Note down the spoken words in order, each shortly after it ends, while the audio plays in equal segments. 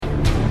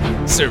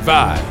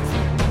survive,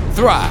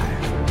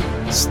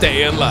 thrive,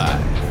 stay alive.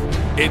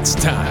 It's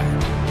time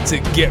to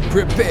get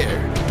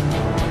prepared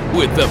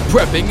with the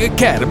Prepping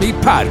Academy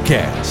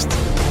podcast.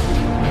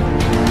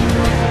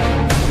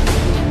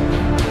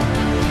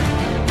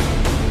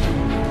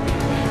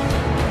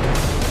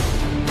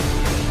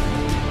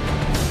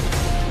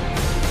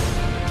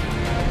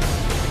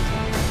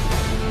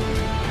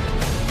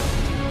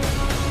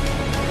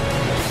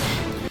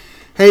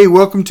 Hey,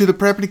 welcome to the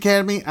Prepping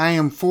Academy. I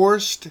am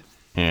Forrest.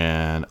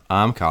 And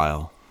I'm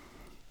Kyle.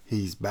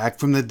 He's back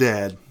from the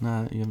dead.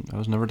 I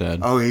was never dead.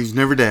 Oh, he's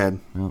never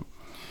dead. Yep.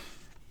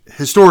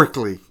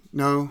 Historically,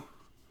 no.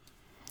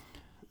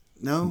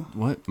 No?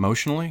 What?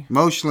 Emotionally?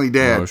 Emotionally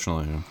dead.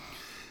 Emotionally, yeah.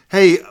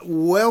 Hey,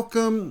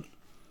 welcome.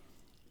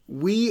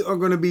 We are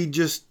going to be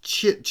just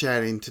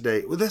chit-chatting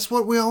today. Well, that's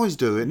what we always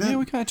do, isn't it? Yeah,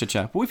 we kind of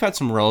chit-chat. But we've had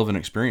some relevant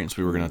experience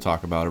we were going to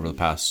talk about over the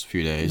past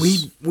few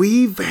days.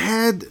 We've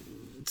had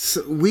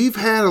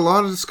a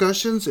lot of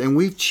discussions, and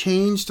we've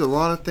changed a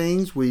lot of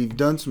things. We've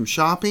done some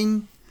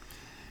shopping.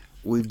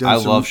 I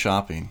love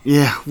shopping.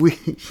 Yeah,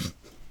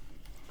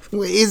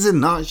 is it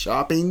not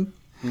shopping?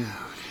 Yeah.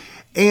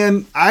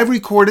 And I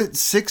recorded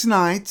 6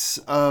 nights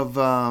of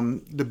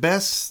the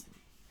best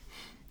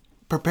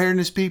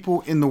preparedness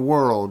people in the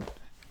world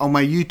on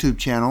my YouTube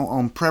channel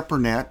on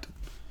PrepperNet.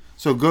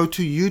 So go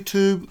to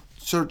YouTube,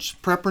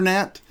 search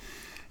PrepperNet.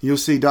 You'll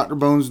see Dr.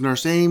 Bones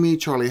Nurse Amy,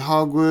 Charlie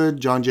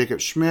Hogwood, John Jacob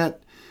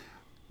Schmidt,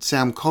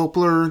 Sam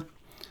Kopler,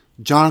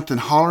 Jonathan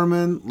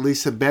Hollerman,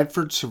 Lisa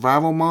Bedford,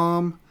 Survival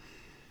Mom.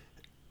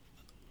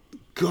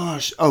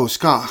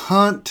 Scott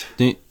Hunt.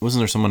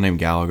 Wasn't there someone named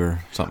Gallagher?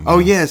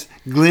 Yes,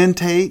 Glenn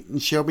Tate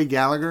and Shelby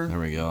Gallagher. There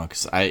we go.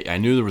 Because I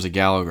knew there was a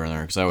Gallagher in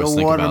there because I always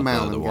think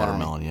about the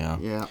watermelon. Yeah.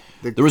 Yeah.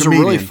 There was a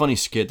really funny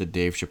skit that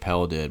Dave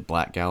Chappelle did,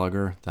 Black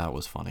Gallagher. That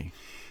was funny.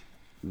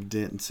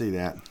 Didn't see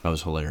that. That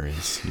was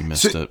hilarious. You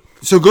missed it.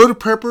 So go to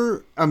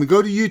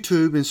go to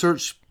YouTube and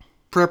search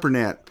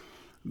PrepperNet.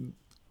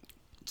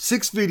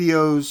 6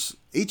 videos.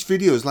 Each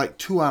video is like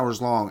 2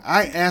 hours long.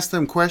 I asked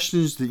them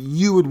questions that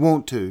you would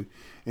want to,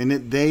 and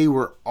that they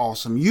were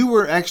awesome. You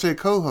were actually a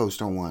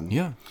co-host on one.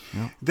 Yeah.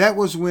 That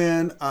was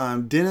when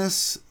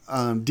Dennis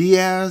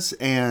Diaz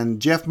and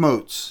Jeff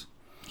Moats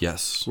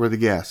were the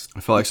guests.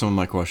 I felt like some of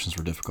my questions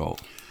were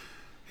difficult.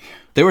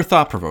 They were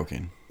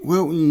thought-provoking.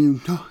 Well,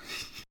 you know,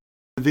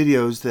 the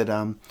videos that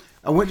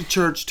I went to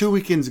church 2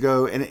 weekends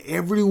ago, and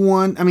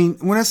everyone,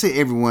 when I say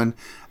everyone,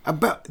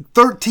 about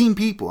 13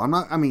 people,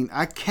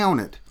 I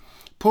counted,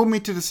 pulled me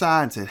to the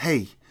side and said,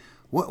 hey,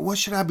 what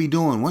should I be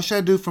doing? What should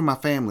I do for my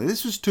family?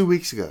 This was 2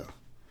 weeks ago.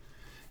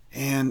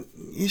 And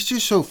it's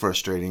just so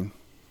frustrating.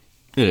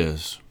 It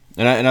is.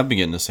 And I've been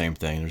getting the same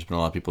thing. There's been a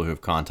lot of people who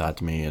have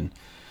contacted me, and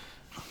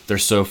they're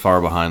so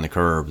far behind the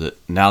curve that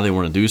now they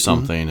want to do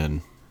something,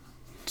 and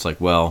it's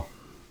like, well,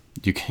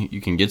 you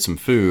can get some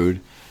food.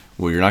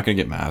 Well, you're not going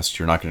to get masks.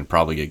 You're not going to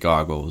probably get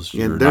goggles.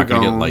 You're not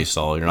going to get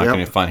Lysol. You're not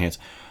going to find hands.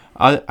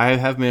 I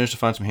have managed to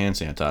find some hand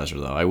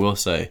sanitizer, though. I will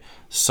say,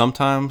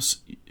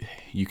 sometimes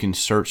you can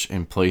search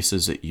in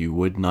places that you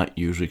would not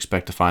usually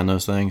expect to find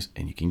those things,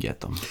 and you can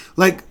get them.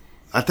 Like,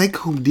 I think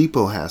Home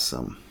Depot has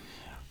some.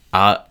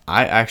 I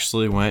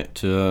actually went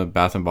to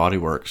Bath & Body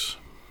Works.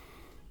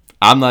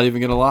 I'm not even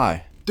going to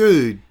lie.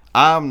 Dude.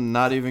 I'm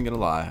not even going to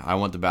lie. I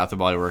went to Bath &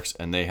 Body Works,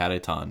 and they had a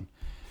ton.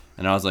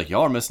 And I was like,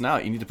 y'all are missing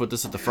out. You need to put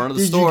this at the front of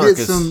the store. Did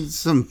you get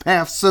some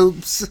bath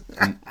soaps?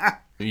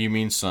 You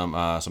mean some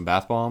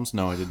bath bombs?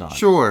 No, I did not.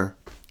 Sure.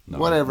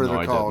 Whatever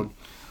they're called. Didn't.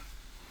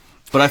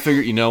 But I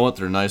figured, you know what?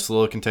 They're nice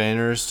little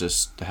containers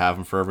just to have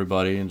them for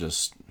everybody and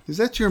just... Is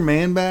that your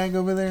man bag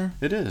over there?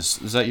 It is.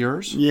 Is that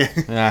yours? Yeah.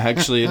 Yeah,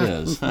 actually it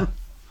is.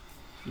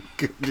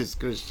 Goodness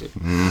Christian.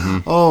 Mm-hmm.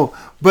 Oh,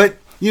 but,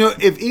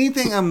 if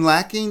anything I'm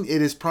lacking,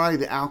 it is probably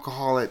the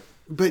alcoholic.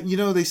 But,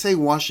 they say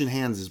washing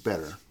hands is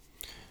better.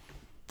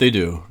 They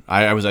do.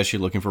 I was actually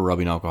looking for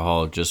rubbing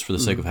alcohol just for the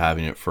sake of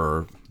having it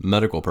for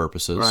medical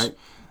purposes. Right.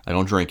 I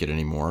don't drink it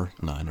anymore.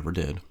 No, I never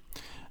did.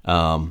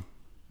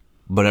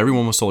 But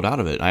everyone was sold out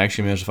of it. I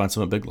actually managed to find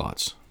some at Big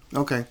Lots.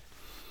 Okay.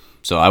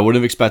 So I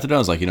wouldn't have expected it. I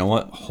was like, you know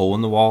what? Hole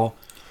in the wall.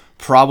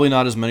 Probably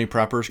not as many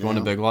preppers going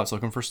to Big Lots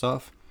looking for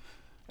stuff.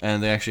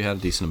 And they actually had a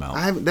decent amount.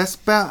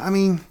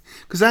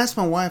 Because I asked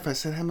my wife, I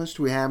said, how much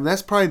do we have? And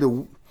that's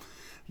probably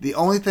the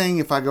only thing,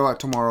 if I go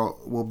out tomorrow,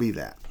 will be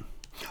that.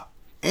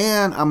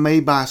 And I may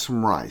buy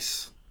some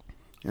rice.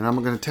 And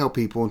I'm going to tell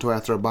people until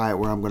after I buy it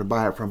where I'm going to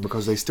buy it from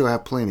because they still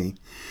have plenty.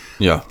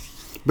 Yeah.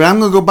 But I'm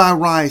going to go buy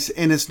rice,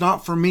 and it's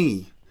not for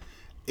me.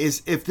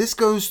 If this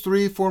goes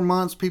 3-4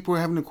 months, people are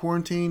having to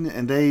quarantine,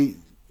 and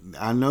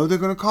I know they're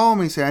going to call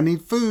me and say, I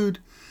need food.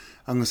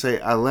 I'm going to say,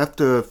 I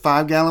left a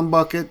 5-gallon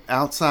bucket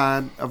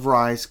outside of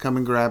rice. Come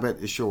and grab it.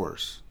 It's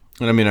yours.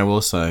 And I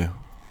will say,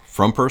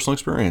 from personal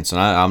experience,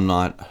 and I'm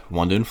not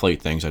one to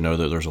inflate things. I know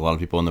that there's a lot of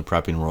people in the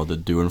prepping world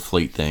that do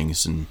inflate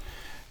things and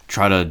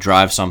try to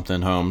drive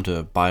something home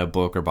to buy a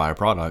book or buy a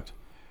product.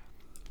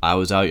 I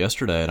was out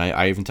yesterday, and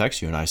I even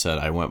texted you, and I said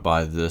I went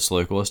by this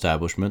local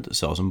establishment that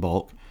sells in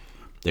bulk.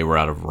 They were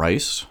out of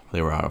rice.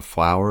 They were out of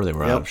flour. They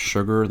were out of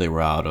sugar. They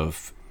were out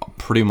of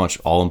pretty much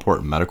all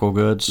important medical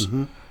goods,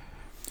 and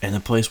the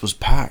place was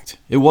packed.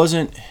 It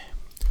wasn't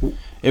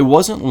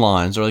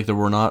lines, or like there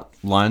were not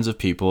lines of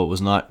people. It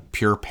was not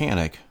pure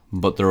panic,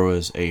 but there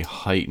was a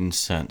heightened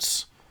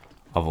sense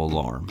of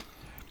alarm.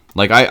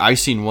 Like I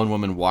seen one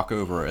woman walk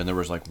over, and there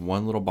was like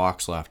one little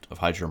box left of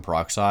hydrogen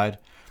peroxide,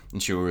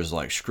 and she was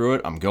like, "Screw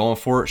it, I'm going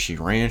for it." She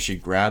ran, she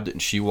grabbed it,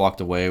 and she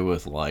walked away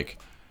with like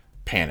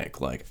panic,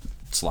 like,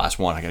 "It's the last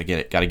one. I gotta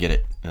get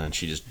it," and then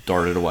she just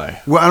darted away.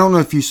 Well, I don't know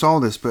if you saw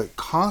this, but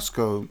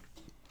Costco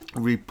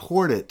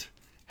reported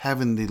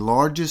having the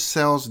largest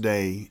sales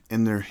day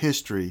in their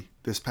history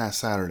this past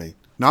Saturday.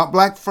 Not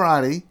Black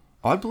Friday,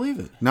 I believe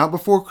it. not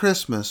before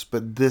Christmas,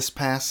 but this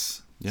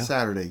past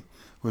Saturday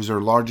was their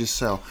largest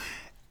sale.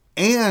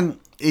 And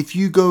if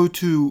you go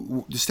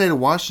to the state of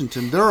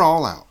Washington, they're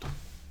all out.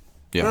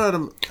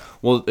 Yeah.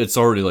 Well, it's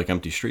already like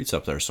empty streets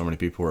up there. So many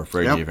people are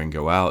afraid to even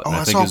go out. Oh, And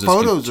I think saw as this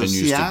photos of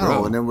continues to Seattle,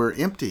 grow- and they were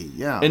empty.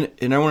 Yeah.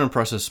 And I want to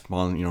impress this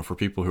on, for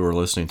people who are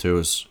listening too,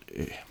 is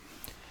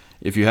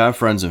if you have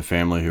friends and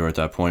family who are at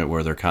that point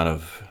where they're kind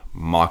of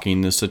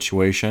mocking this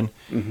situation,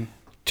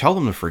 tell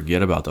them to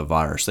forget about the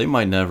virus. They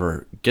might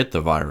never get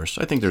the virus.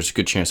 I think there's a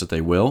good chance that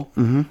they will.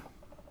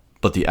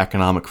 But the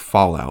economic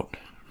fallout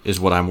is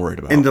what I'm worried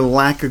about. And the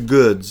lack of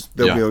goods.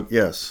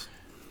 Yes.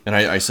 And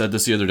I said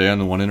this the other day on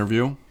the one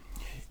interview.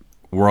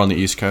 We're on the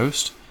East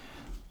Coast.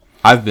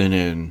 I've been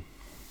in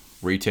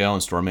retail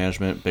and store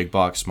management, big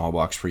box, small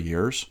box for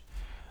years.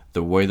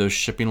 The way those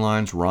shipping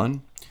lines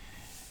run,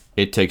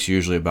 it takes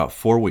usually about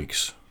 4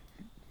 weeks.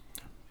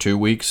 2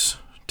 weeks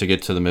to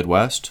get to the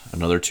Midwest,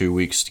 another 2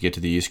 weeks to get to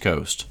the East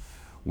Coast.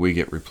 We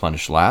get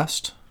replenished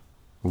last.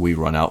 We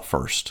run out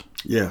first.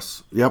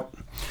 Yes. Yep.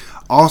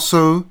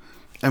 Also,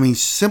 I mean,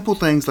 simple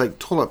things like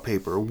toilet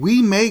paper.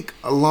 We make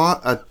a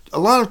lot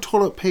of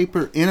toilet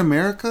paper in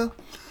America,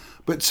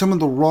 but some of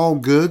the raw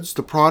goods,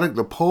 the product,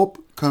 the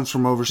pulp, comes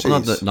from overseas.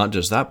 Well, not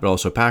just that, but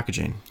also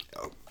packaging.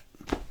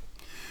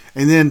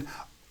 And then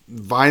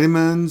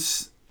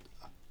vitamins.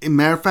 As a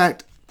matter of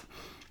fact,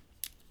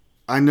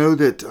 I know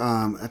that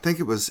I think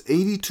it was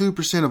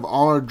 82% of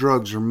all our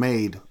drugs are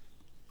made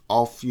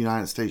off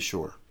United States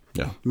shore.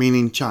 Yeah.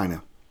 Meaning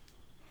China.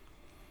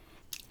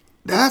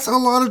 That's a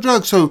lot of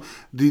drugs. So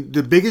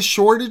the biggest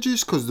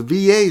shortages, because the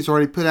VA has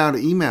already put out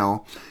an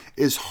email,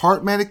 is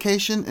heart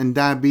medication and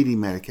diabetes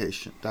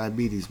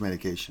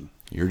medication.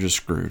 You're just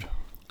screwed.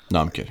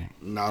 No, I'm kidding.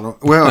 Not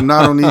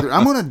on either.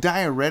 I'm on a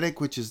diuretic,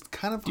 which is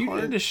kind of Do you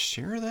hard. need to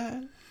share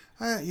that?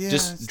 Yeah,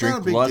 Just it's drink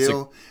not a big lots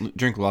deal.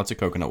 drink lots of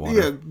coconut water.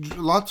 Yeah,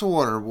 lots of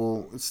water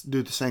will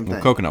do the same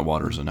thing. Coconut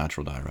water is a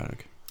natural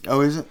diuretic.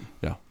 Oh, is it?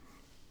 Yeah.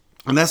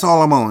 And that's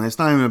all I'm on. It's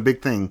not even a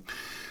big thing.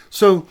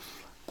 So,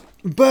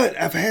 but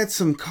I've had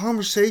some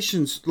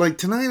conversations. Like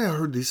tonight, I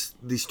heard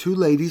these two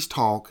ladies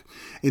talk,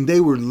 and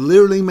they were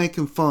literally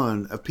making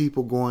fun of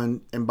people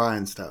going and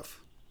buying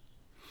stuff.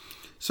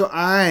 So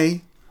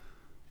I,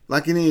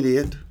 like an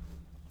idiot,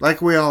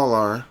 like we all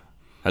are,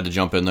 Had to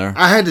jump in there.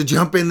 I had to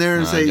jump in there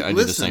and say, I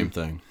did the same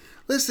thing.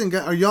 Listen,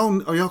 guys, are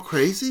y'all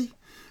crazy?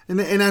 And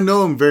I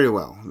know them very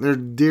well.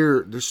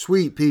 They're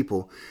sweet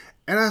people.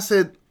 And I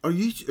said, Are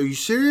you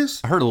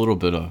serious? I heard a little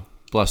bit of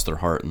bless their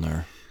heart in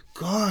there.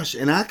 Gosh,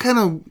 and I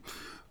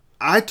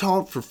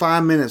talked for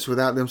 5 minutes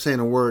without them saying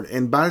a word.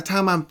 And by the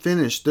time I'm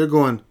finished, they're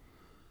going,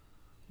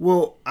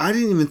 well, I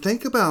didn't even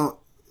think about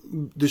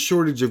the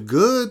shortage of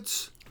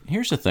goods.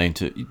 Here's the thing,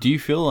 too. Do you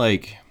feel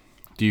like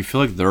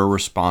they're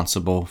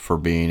responsible for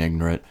being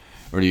ignorant?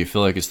 Or do you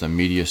feel like it's the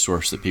media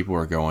source that people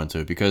are going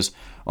to? Because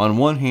on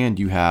one hand,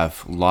 you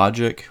have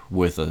logic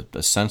with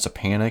a sense of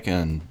panic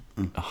and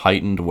a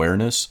heightened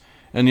awareness.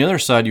 And the other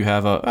side, you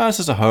have this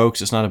is a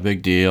hoax. It's not a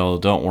big deal.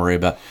 Don't worry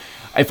about it.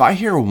 If I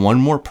hear one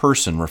more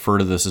person refer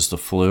to this as the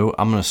flu,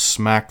 I'm going to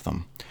smack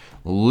them.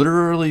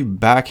 Literally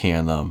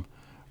backhand them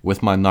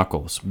with my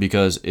knuckles.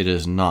 Because it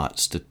is not.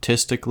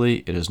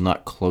 Statistically, it is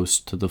not close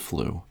to the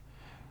flu.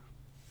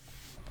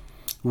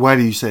 Why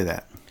do you say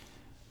that?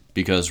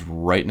 Because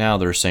right now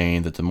they're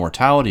saying that the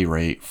mortality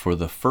rate for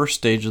the first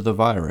stage of the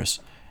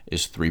virus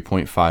is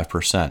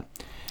 3.5%.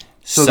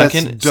 So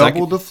that's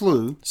double the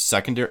flu.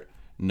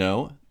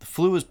 No, the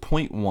flu is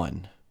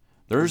 0.1.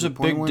 There's a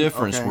big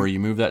difference where you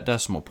move that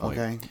decimal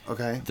point.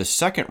 Okay. The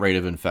second rate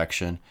of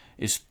infection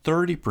is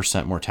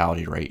 30%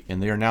 mortality rate,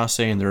 and they are now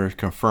saying there are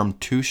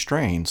confirmed 2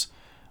 strains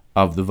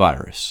of the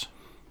virus.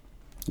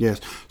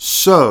 Yes.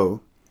 So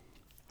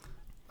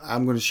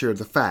I'm going to share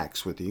the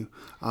facts with you.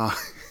 Well,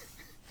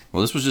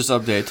 this was just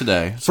updated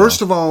today.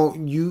 First of all,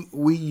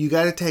 you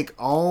got to take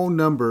all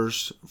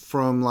numbers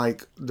from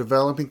like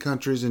developing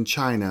countries in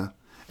China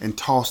and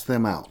toss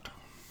them out.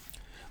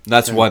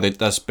 That's why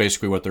that's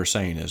basically what they're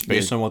saying is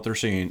based on what they're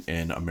seeing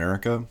in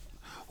America.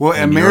 Well,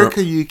 in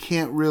America, Europe, you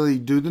can't really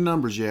do the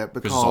numbers yet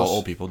because it's all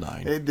old people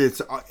dying.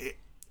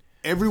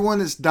 Everyone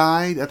that's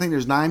died. I think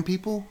there's 9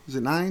 people. Is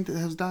it 9 that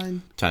has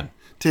died?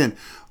 10.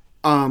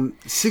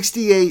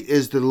 68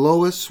 is the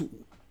lowest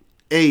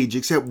age,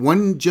 except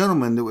one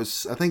gentleman that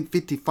was, I think,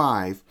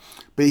 55,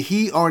 but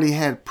he already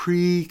had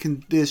pre-existing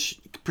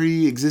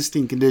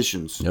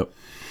conditions. Yep.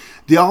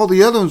 All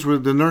the other ones were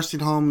the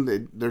nursing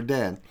home. They're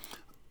dead.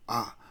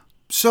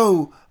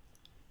 So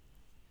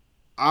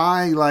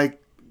I,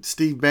 like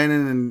Steve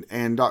Bannon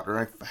and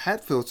Dr.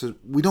 Hatfield, said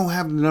we don't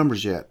have the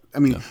numbers yet. I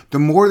mean, the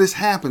more this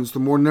happens, the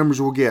more numbers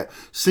we'll get.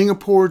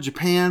 Singapore,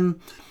 Japan,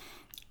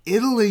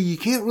 Italy, you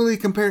can't really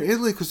compare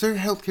Italy because their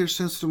healthcare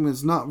system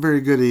is not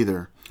very good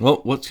either.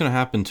 Well, what's going to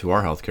happen to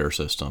our healthcare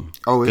system?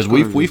 Oh, because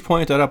we've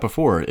pointed that out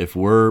before. If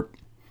we're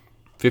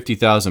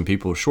 50,000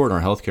 people short in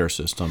our healthcare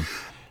system,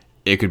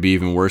 it could be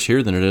even worse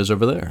here than it is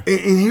over there.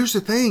 And here's the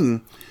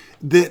thing,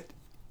 that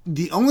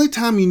the only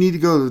time you need to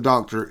go to the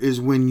doctor is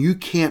when you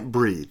can't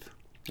breathe.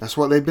 That's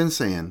what they've been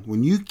saying.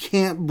 When you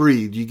can't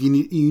breathe, you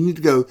need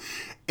to go,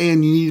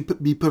 and you need to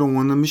be put on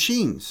one of the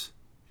machines.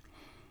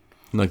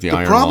 Like the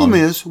problem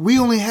is, we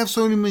only have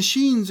so many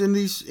machines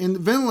in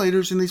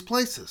ventilators in these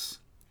places.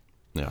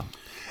 Yeah.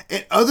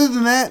 And other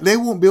than that, they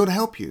won't be able to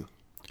help you.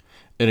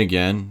 And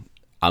again,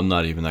 I'm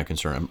not even that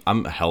concerned.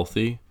 I'm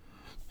healthy.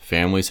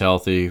 Family's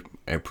healthy.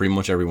 Pretty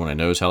much everyone I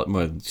know is healthy,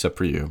 well, except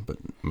for you. But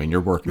I mean, you're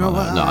working on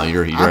that. No,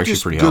 you're actually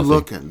pretty healthy. Good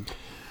looking.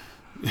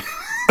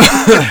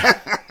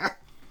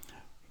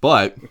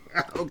 But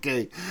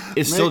okay,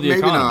 it's still the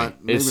economy.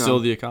 It's still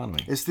the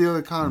economy. It's still the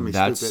economy.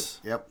 Stupid.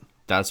 Yep.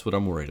 That's what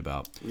I'm worried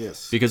about.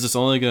 Yes. Because it's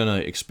only going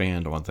to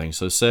expand on things.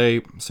 So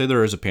say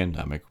there is a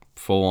pandemic,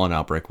 full-on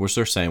outbreak, which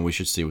they're saying we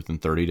should see within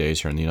 30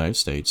 days here in the United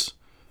States.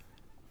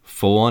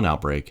 Full-on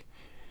outbreak.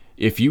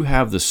 If you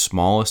have the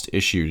smallest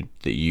issue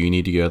that you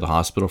need to go to the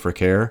hospital for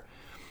care,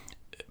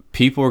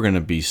 people are going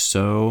to be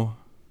so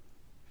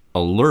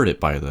alerted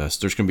by this.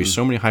 There's going to be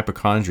so many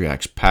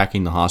hypochondriacs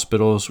packing the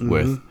hospitals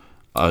with,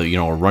 a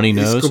runny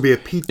nose. It's going to be a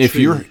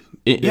petri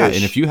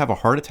and if you have a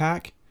heart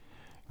attack,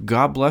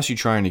 God bless you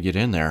trying to get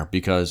in there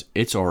because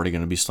it's already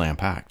going to be slam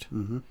packed.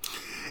 Mm-hmm.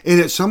 And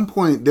at some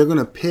point, they're going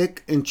to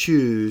pick and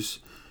choose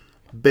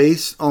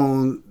based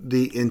on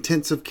the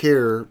intensive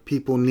care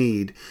people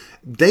need.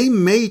 They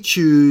may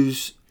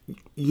choose,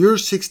 you're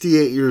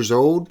 68 years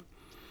old.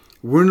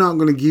 We're not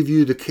going to give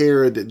you the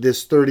care that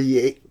this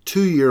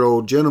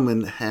 32-year-old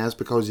gentleman has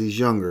because he's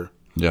younger.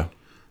 Yeah.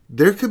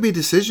 There could be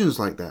decisions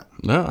like that.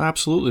 No,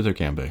 absolutely there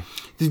can be.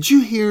 Did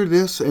you hear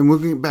this? And we'll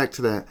get back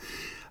to that.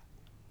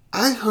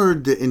 I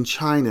heard that in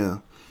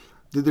China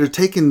that they're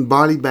taking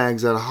body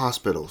bags out of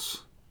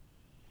hospitals.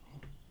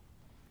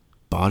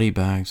 Body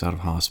bags out of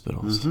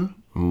hospitals?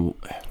 Mm-hmm.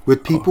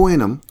 With people in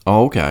them.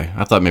 Oh, okay.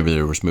 I thought maybe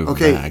they were just moving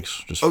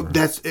bags.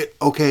 That's it.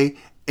 Okay.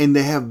 And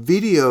they have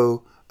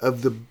video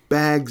of the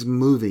bags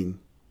moving.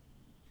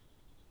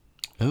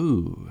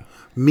 Ooh.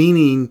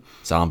 Meaning...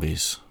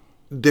 zombies.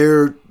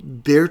 They're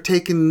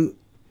taking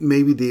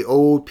maybe the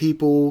old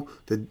people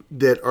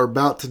that are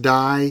about to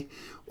die,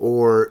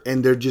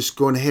 and they're just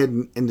going ahead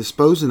and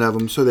disposing of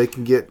them so they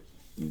can get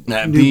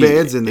new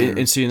beds in there.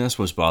 And see, and that's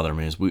what's bothering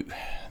me is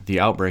the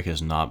outbreak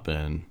has not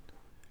been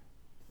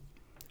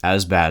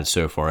as bad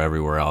so far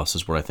everywhere else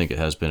as what I think it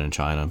has been in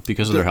China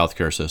because of their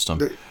healthcare system.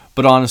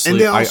 But honestly,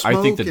 and they all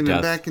I think the and death,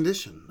 in bad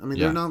condition. I mean,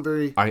 they're not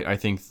very. I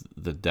think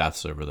the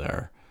deaths over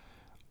there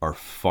are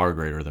far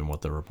greater than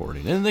what they're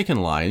reporting, and they can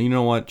lie. And you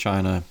know what,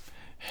 China,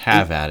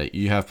 have at it.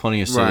 You have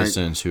plenty of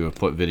citizens who have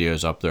put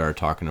videos up there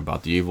talking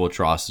about the evil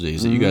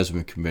atrocities that you guys have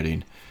been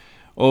committing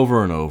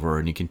over and over,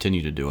 and you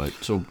continue to do it.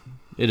 So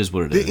it is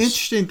what it is. The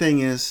interesting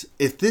thing is,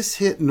 if this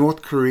hit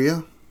North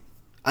Korea,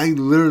 I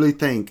literally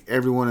think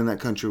everyone in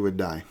that country would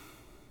die.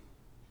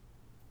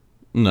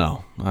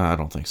 No, I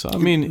don't think so. I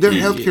mean, their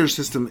healthcare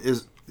system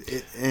is.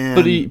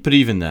 But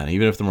even then,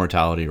 even if the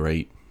mortality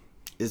rate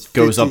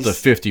goes up to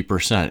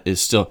 50%, is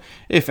still,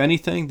 if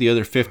anything, the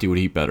other 50 would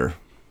eat better. I'm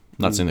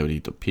not saying they would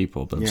eat the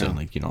people, but I'm saying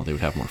they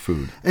would have more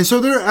food. And so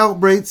there are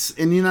outbreaks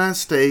in the United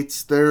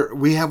States.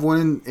 We have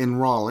one in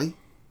Raleigh,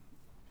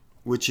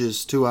 which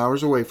is 2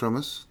 hours away from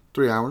us,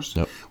 3 hours.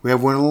 Yep. We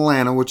have one in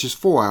Atlanta, which is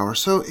 4 hours.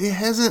 So it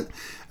hasn't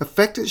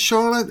affected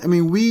Charlotte. I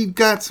mean, we've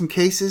got some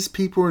cases.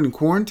 People are in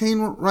quarantine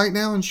right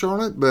now in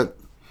Charlotte, but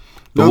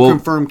no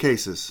confirmed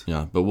cases.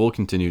 Yeah, but we'll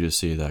continue to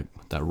see that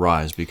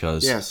rise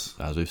because,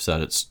 as we've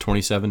said, it's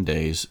 27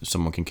 days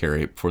someone can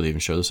carry it before they even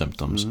show the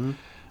symptoms. Mm-hmm.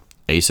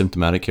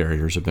 Asymptomatic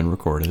carriers have been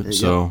recorded,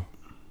 so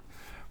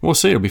we'll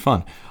see. It'll be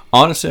fun.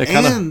 Honestly,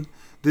 and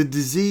the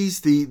disease,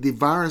 the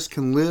virus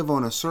can live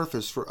on a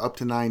surface for up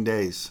to 9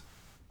 days.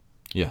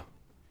 Yeah.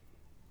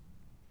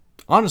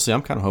 Honestly,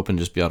 I'm kind of hoping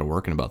to just be out of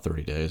work in about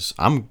 30 days.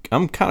 I'm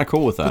kind of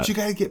cool with that. But you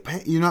got to get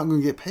paid. You're not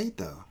going to get paid,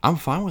 though. I'm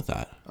fine with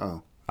that.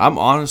 Oh. I'm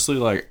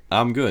honestly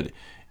I'm good.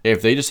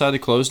 If they decide to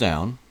close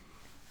down,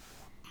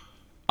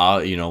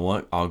 you know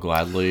what? I'll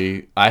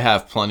gladly. I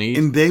have plenty.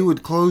 And they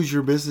would close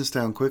your business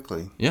down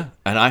quickly. Yeah,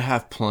 and I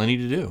have plenty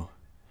to do.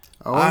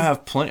 Oh. I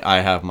have plenty.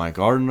 I have my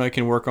garden I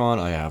can work on.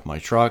 I have my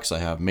trucks. I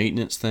have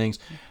maintenance things.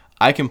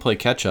 I can play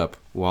catch up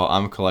while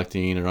I'm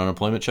collecting an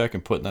unemployment check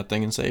and putting that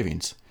thing in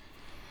savings.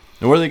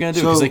 And what are they going to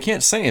do? Because they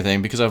can't say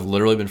anything because I've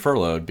literally been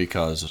furloughed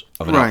because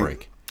of an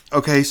outbreak.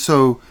 Okay,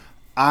 so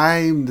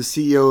I'm the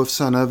CEO of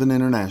Sun Oven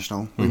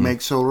International. We make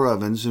solar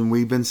ovens, and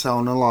we've been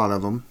selling a lot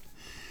of them.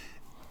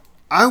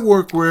 I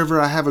work wherever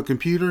I have a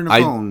computer and a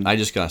phone. I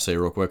just gotta say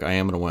real quick, I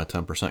am gonna win a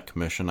 10%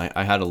 commission.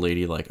 I had a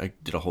lady, like, I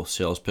did a whole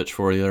sales pitch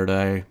for her the other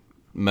day,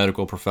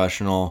 medical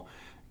professional,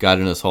 got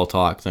into this whole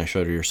talk, and I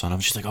showed her your son.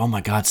 She's like, "Oh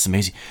my God, it's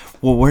amazing.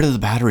 Well, where do the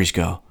batteries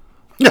go?"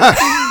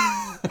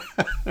 I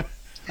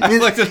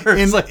looked at her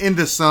in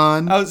the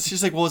sun.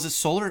 She's like, "Well, is it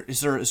solar?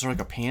 Is there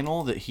like a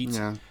panel that heats?"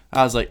 Yeah.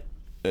 I was like,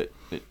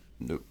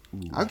 no.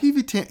 I'll give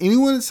you 10.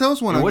 Anyone that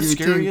sells one, I'll give you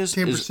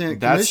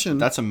 10% that's, commission.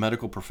 That's a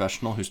medical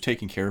professional who's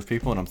taking care of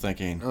people, and I'm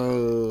thinking,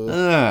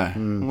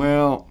 we're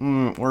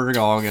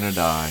all gonna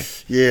die.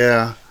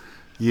 Yeah.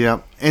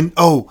 And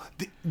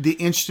the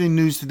interesting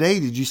news today.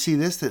 Did you see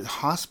this? That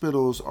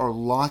hospitals are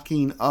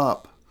locking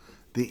up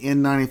the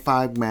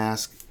N95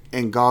 mask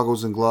and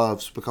goggles and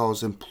gloves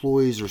because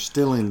employees are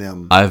stealing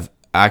them. I've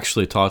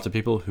actually talked to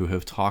people who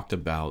have talked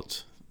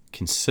about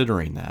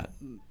considering that.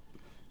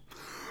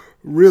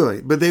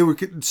 Really? But they were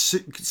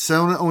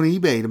selling it on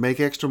eBay to make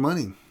extra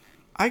money.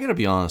 I got to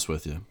be honest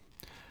with you.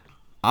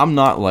 I'm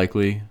not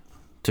likely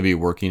to be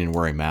working and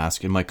wearing a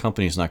mask, and my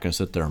company's not going to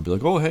sit there and be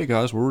like, "Oh, hey,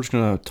 guys, we're just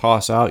going to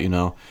toss out,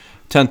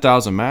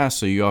 10,000 masks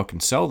so you all can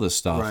sell this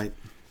stuff." Right.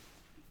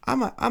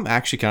 I'm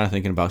actually kind of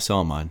thinking about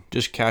selling mine,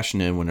 just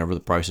cashing in whenever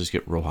the prices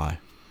get real high.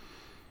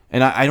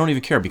 And I don't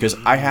even care because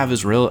I have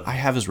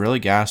Israeli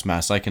gas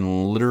masks. I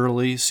can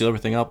literally seal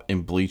everything up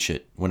and bleach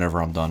it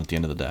whenever I'm done at the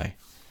end of the day.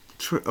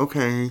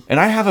 Okay. And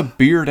I have a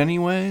beard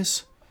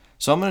anyways,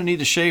 so I'm going to need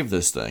to shave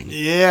this thing.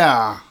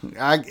 Yeah.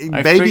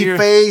 Baby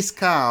face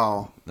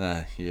Kyle.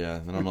 Yeah,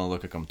 then I'm going to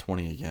look like I'm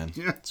 20 again.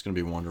 Yeah. It's going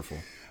to be wonderful.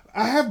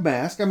 I have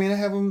masks. I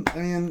have them,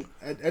 and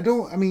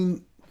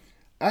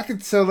I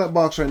could sell that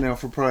box right now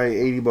for probably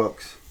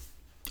 $80.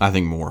 I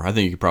think more. I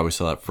think you could probably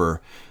sell that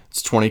for,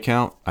 it's 20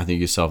 count. I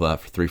think you could sell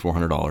that for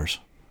 $300-$400.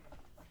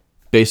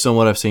 Based on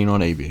what I've seen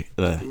on EB.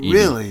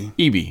 Really?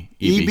 EB.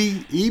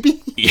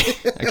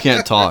 I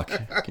can't talk.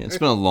 It's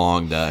been a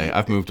long day.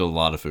 I've moved a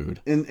lot of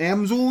food. In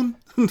Amazon?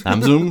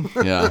 Amazon?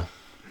 Yeah.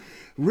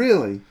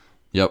 Really?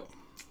 Yep.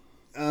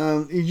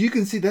 You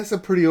can see that's a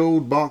pretty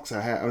old box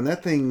I have.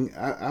 That thing,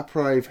 I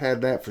probably have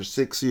had that for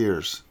 6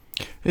 years.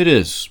 It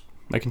is.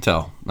 I can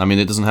tell.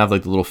 It doesn't have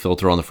like the little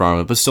filter on the front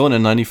of it, but still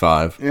an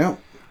N95. Yeah.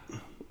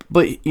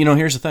 But,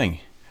 here's the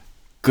thing.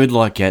 Good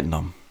luck getting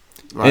them.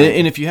 Right.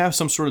 And if you have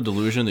some sort of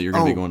delusion that you're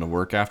going to be going to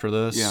work after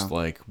this,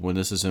 like when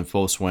this is in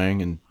full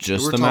swing and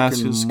just the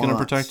mask is going to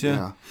protect you.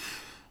 Yeah.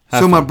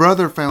 So my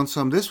brother found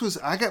some.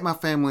 I got my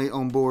family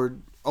on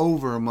board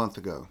over a month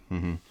ago.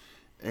 Mm-hmm.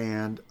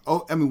 And,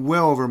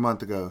 well over a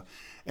month ago.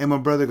 And my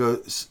brother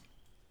goes,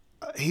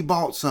 he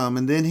bought some.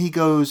 And then he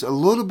goes a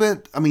little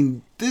bit,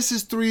 this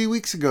is 3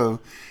 weeks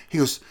ago. He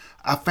goes,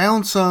 I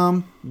found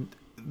some.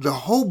 The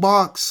whole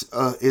box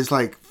is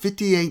like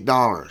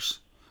 $58.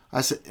 I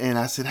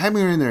said, how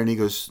many are in there? And he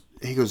goes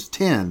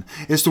 10.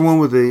 It's the one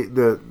with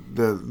the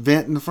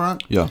vent in the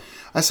front. Yeah.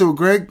 I said, well,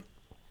 Greg,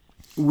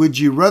 would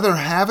you rather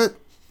have it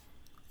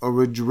or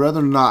would you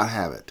rather not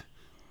have it?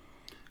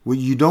 Well,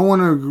 you don't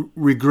want to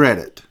regret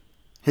it.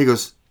 He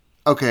goes,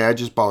 okay, I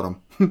just bought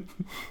them.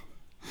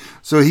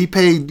 So he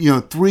paid,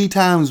 3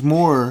 times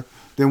more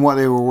than what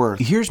they were worth.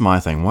 Here's my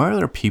thing. Why are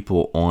there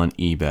people on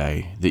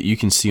eBay that you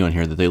can see on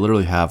here that they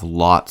literally have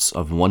lots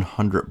of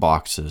 100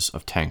 boxes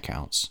of 10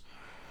 counts?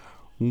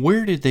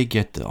 Where did they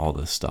get all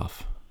this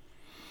stuff?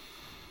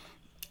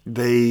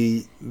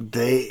 I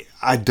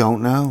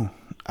don't know.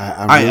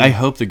 I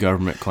hope the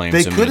government claims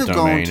they could have domain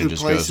gone and to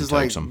just goes places and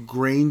like takes them.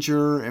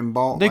 Granger and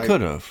bought. They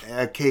could have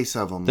a case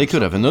of them. They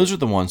could have, and those are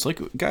the ones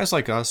like guys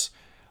like us.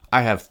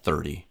 I have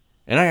 30,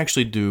 and I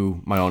actually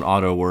do my own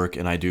auto work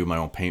and I do my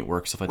own paint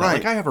work, stuff like that.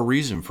 Like I have a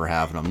reason for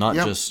having them, not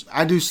just.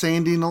 I do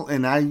sanding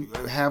and I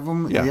have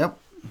them. Yeah. Yep.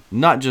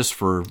 Not just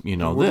for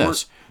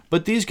this,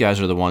 but these guys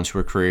are the ones who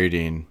are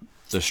creating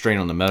the strain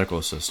on the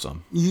medical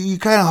system. You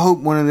kind of hope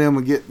one of them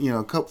would get,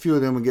 a few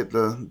of them would get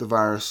the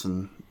virus,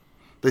 and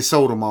they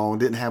sold them all and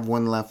didn't have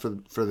one left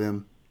for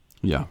them.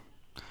 Yeah.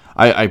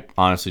 I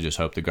honestly just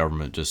hope the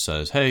government just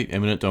says, hey,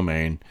 eminent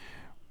domain,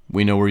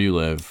 we know where you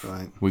live.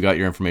 Right. We got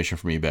your information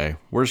from eBay.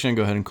 We're just going to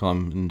go ahead and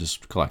come and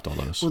just collect all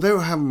those. Well, they will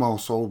have them all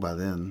sold by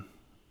then.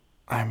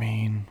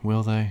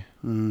 Will they?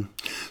 Mm.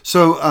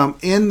 So,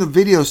 in the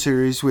video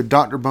series with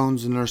Dr.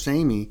 Bones and Nurse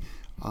Amy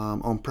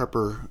on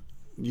PrepperNet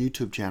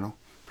YouTube channel,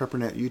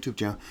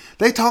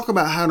 they talk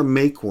about how to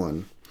make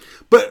one.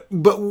 But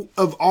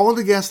of all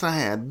the guests I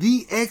had,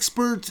 the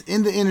experts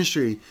in the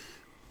industry,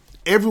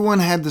 everyone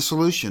had the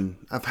solution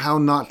of how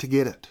not to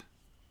get it.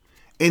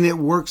 And it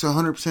works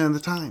 100% of the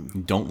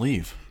time. Don't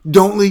leave.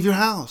 Don't leave your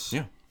house.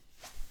 Yeah.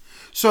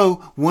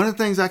 So one of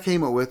the things I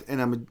came up with,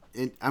 and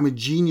I'm a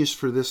genius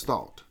for this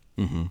thought,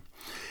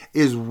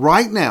 is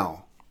right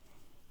now,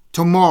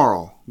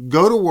 tomorrow,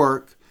 go to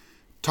work,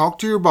 talk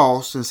to your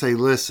boss, and say,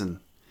 listen,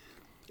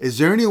 is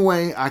there any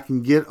way I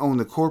can get on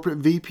the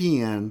corporate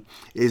VPN?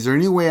 Is there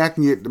any way I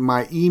can get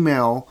my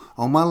email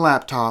on my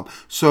laptop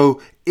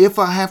so if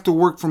I have to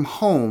work from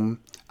home,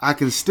 I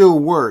can still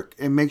work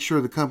and make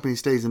sure the company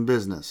stays in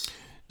business?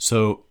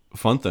 So,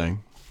 fun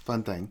thing.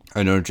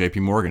 I know JP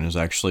Morgan has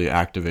actually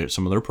activated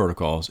some of their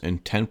protocols,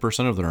 and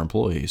 10% of their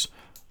employees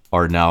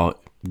are now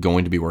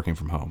going to be working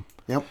from home.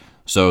 Yep.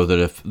 So that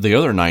if the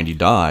other 90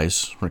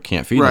 dies or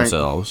can't feed Right.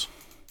 themselves,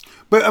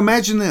 But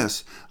imagine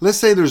this. Let's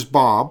say there's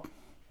Bob.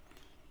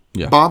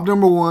 yeah, Bob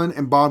number 1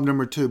 and Bob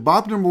number 2.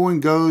 Bob number 1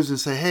 goes and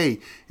say, hey,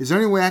 is there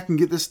any way I can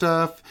get this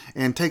stuff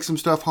and take some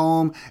stuff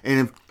home? And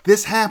if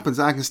this happens,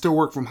 I can still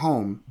work from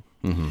home.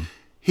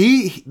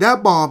 That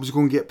Bob's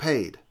going to get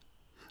paid.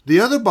 The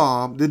other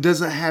Bob that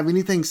doesn't have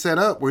anything set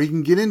up where he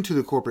can get into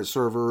the corporate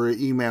server or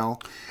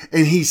email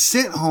and he's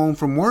sent home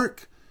from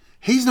work,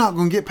 he's not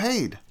going to get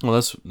paid. well,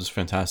 that's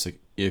fantastic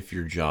if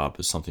your job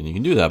is something you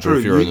can do that. True. But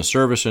if you're in the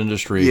service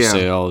industry, Yeah.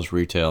 sales,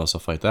 retail,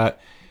 stuff like that,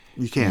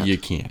 You can't. you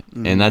can't.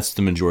 And that's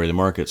the majority of the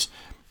markets.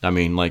 I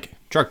mean, like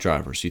truck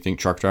drivers. You think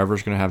truck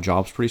drivers are going to have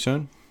jobs pretty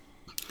soon?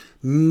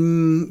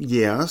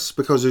 Yes,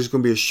 because there's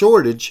going to be a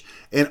shortage,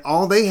 and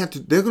all they have to,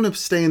 they're going to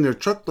stay in their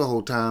truck the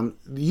whole time.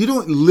 You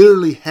don't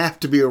literally have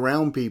to be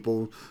around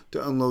people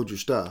to unload your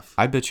stuff.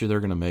 I bet you they're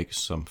going to make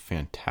some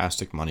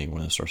fantastic money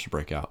when it starts to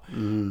break out.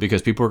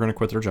 Because people are going to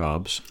quit their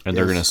jobs, and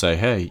they're Yes. going to say,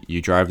 hey,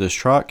 you drive this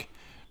truck,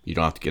 you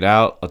don't have to get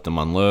out, let them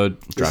unload,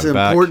 drive It's it an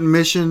back. important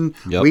mission.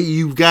 Yep.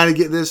 You've got to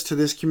get this to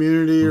this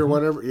community or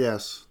whatever.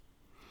 Yes.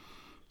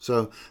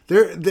 So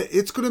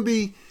it's going to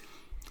be.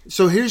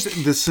 So here's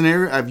the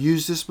scenario. I've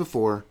used this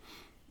before.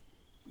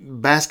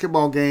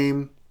 Basketball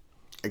game.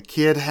 A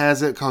kid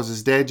has it because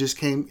his dad just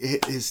came.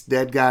 His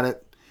dad got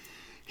it.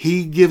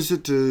 He gives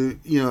it to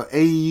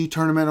AEU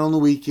tournament on the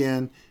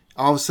weekend.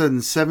 All of a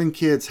sudden, 7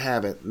 kids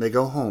have it, and they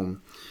go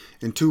home.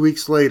 And 2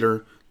 weeks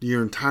later,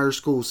 your entire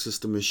school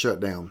system is shut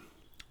down.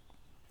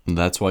 And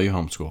that's why you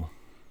homeschool.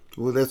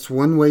 Well, that's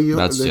one way you.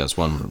 That's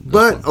one.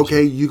 But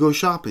okay, you go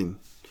shopping,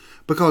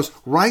 because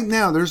right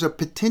now there's a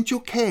potential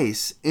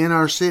case in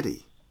our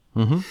city.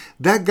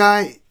 That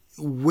guy,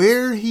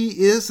 where he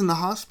is in the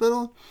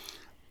hospital,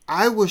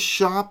 I was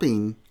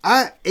shopping.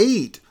 I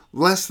ate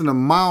less than a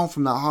mile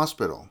from that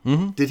hospital.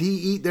 Did he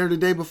eat there the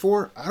day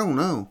before? I don't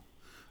know.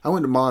 I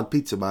went to Mod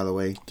Pizza, by the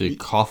way. Did he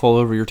cough all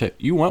over your tape?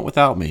 You went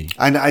without me.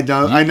 I know.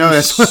 You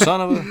That's what,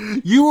 son of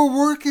a. you were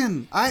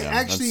working. I Yeah,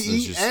 actually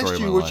that's just the story asked of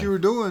you my what life. you were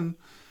doing,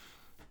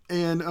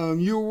 and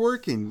you were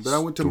working. But I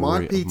went to Story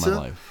Mod of my Pizza,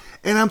 life.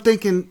 and I'm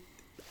thinking,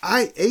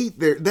 I ate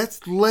there.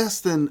 That's less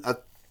than a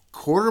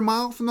quarter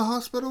mile from the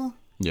hospital.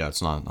 Yeah,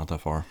 it's not that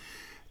far.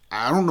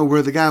 I don't know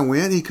where the guy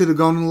went. He could have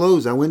gone to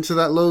Lowe's. I went to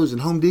that Lowe's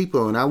and Home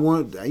Depot, and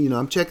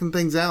I'm checking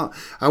things out.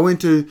 I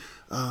went to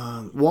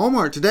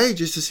Walmart today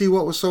just to see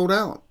what was sold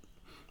out,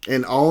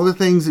 and all the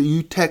things that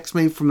you text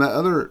me from that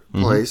other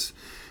place.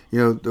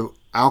 The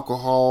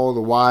alcohol,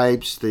 the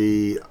wipes,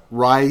 the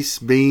rice,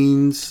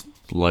 beans.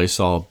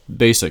 Lysol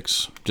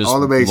basics, just All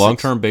the basics.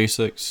 long-term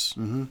basics,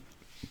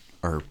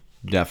 are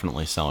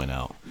definitely selling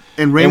out.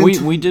 And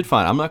we did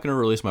find. I'm not going to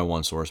release my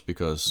one source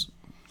because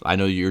I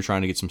know you're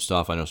trying to get some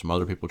stuff. I know some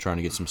other people are trying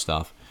to get some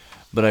stuff,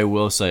 but I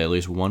will say at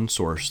least one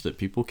source that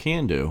people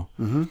can do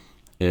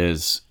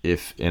is I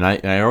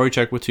already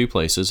checked with 2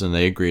 places and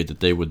they agreed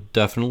that they would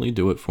definitely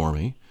do it for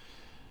me.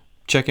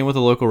 Check in with a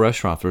local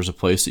restaurant. If there's a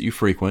place that you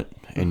frequent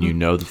and you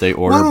know that they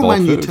order Well, I don't bulk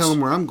mind you foods. tell them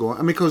where I'm going.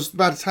 I mean, because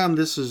by the time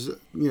this is,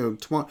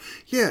 tomorrow.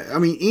 Yeah, I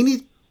mean,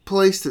 any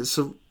place that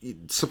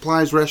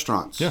supplies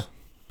restaurants. Yeah,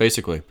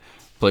 basically.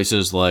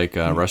 Places like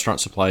restaurant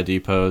supply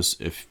depots,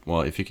 if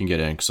you can get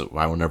in, because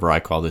whenever I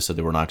called, they said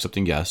they were not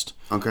accepting guests.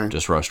 Okay.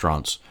 Just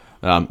restaurants.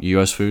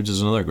 U.S. Foods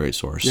is another great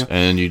source, Yeah.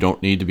 and you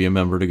don't need to be a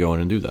member to go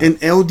in and do that. And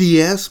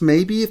LDS,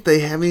 maybe, if they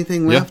have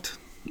anything Yeah. left.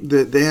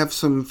 They have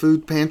some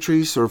food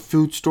pantries or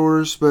food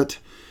stores, but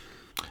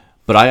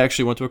But I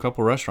actually went to a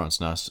couple restaurants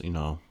and asked,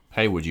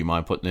 hey, would you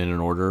mind putting in an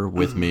order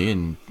with me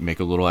and make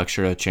a little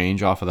extra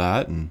change off of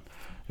that? And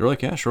they're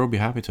like, yeah, sure, we'll be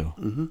happy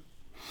to.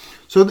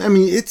 so I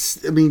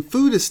mean,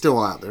 food is still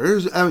out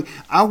there.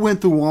 I went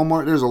through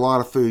Walmart. There's a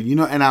lot of food,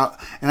 and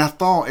I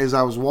thought as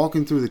I was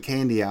walking through the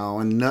candy aisle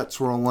and nuts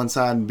were on one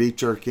side and beef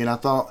jerky, and I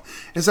thought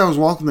as I was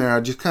walking there, I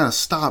just kind of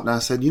stopped and I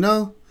said,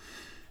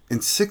 in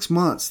 6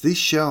 months,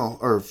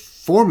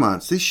 4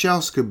 months, these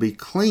shelves could be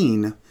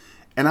clean,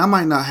 and I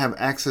might not have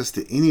access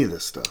to any of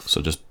this stuff.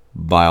 So just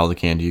buy all the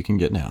candy you can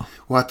get now.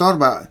 Well, I thought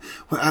about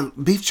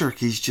beef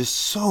jerky is just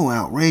so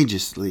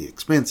outrageously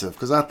expensive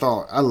because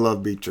I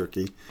love beef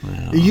jerky.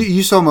 Yeah.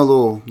 You saw my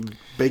little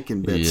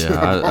bacon bits.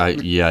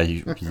 Yeah,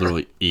 you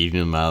literally eating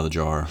them out of the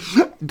jar.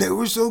 They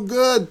were so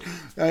good.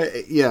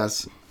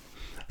 Yes.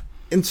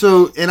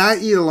 And I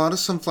eat a lot of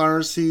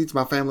sunflower seeds.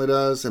 My family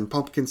does, and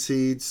pumpkin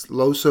seeds,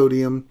 low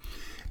sodium,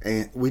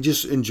 and we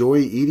just enjoy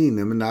eating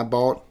them. And I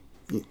bought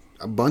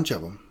a bunch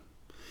of them.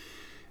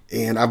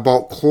 And I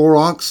bought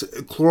Clorox.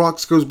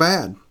 Clorox goes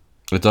bad.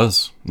 It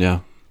does, yeah.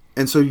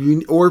 And so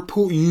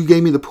you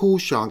gave me the Pool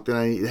Shock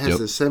that it has Yep.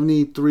 the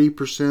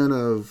 73%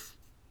 of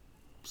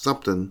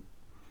something.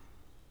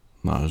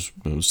 No, it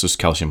was just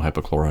calcium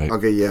hypochlorite.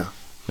 Okay, yeah.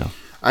 Yeah.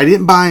 I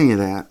didn't buy any of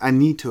that. I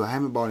need to. I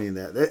haven't bought any of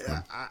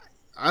that.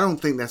 I don't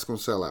think that's going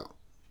to sell out.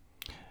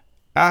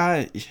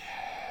 I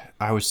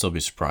I would still be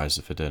surprised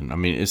if it didn't. I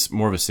mean, it's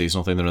more of a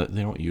seasonal thing.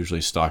 They don't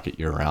usually stock it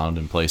year round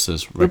in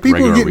places. But people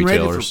regular are getting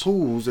retailers. ready for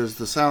pools as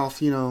the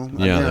South, I Yeah,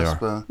 guess,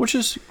 they are. Which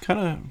is kind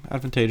of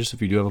advantageous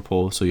if you do have a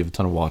pool, so you have a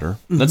ton of water.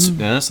 That's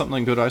something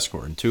like good ice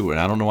scoring too. And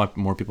I don't know why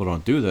more people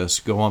don't do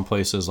this. Go on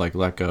places like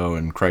Letgo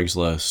and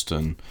Craigslist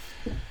and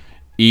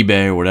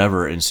eBay or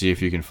whatever, and see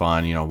if you can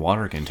find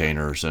water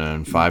containers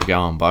and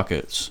 5-gallon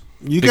buckets.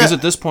 Because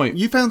at this point,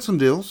 you found some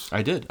deals.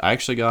 I did. I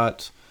actually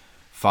got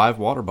 5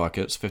 water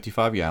buckets,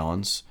 55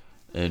 gallons,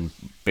 in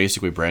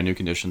basically brand new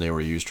condition. They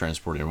were used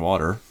transporting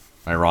water,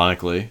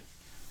 ironically,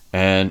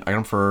 and I got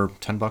them for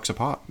 $10 a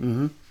pop.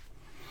 Mm-hmm.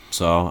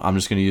 So I'm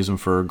just going to use them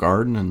for a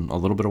garden and a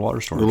little bit of water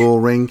storage. A little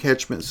rain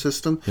catchment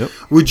system. Yep.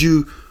 Would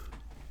you,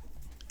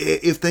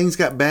 if things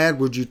got bad,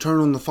 would you turn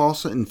on the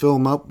faucet and fill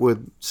them up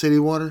with city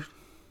water?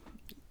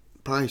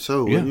 Probably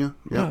so, wouldn't you?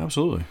 Yeah,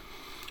 absolutely.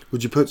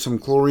 Would you put some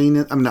chlorine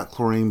in? I'm not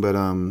chlorine, but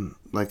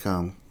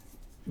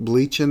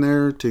bleach in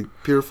there to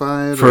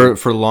purify it?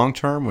 For long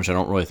term, which I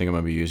don't really think I'm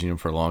going to be using them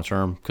for long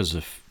term, because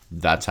if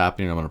that's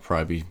happening, I'm going to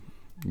probably be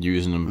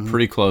using them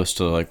pretty close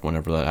to like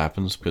whenever that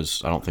happens,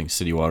 because I don't think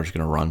city water is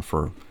going to run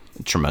for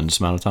a tremendous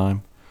amount of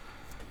time.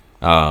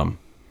 No,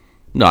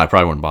 I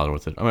probably wouldn't bother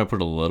with it. I might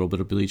put a little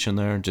bit of bleach in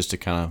there just to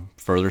kind of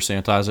further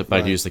sanitize it, but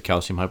I'd use the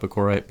calcium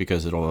hypochlorite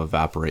because it'll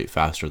evaporate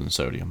faster than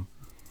sodium.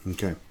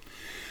 Okay.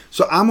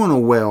 So I'm on a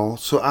well,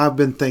 so I've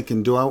been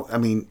thinking,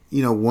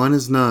 one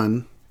is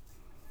none.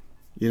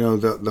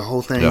 The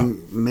whole thing, Yeah.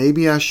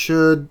 maybe I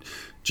should,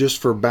 just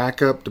for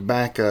backup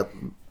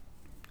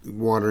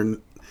water.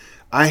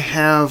 I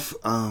have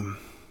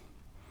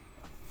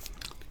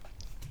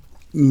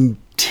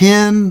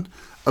 10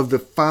 of the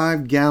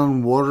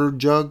 5-gallon water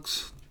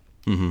jugs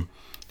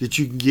that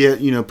you can get,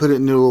 put it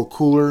in a little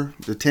cooler,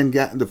 the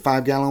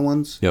 5-gallon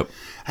ones. Yep.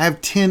 I have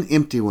 10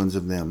 empty ones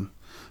of them.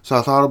 So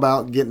I thought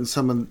about getting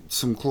some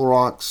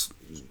Clorox,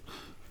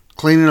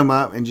 cleaning them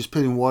up, and just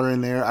putting water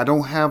in there. I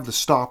don't have the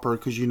stopper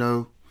because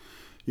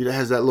it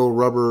has that little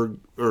rubber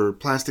or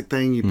plastic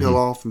thing you peel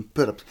off and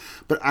put up.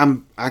 But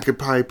I could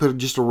probably put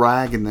just a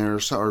rag in there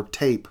or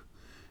tape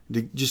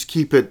to just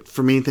keep it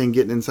from anything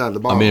getting inside the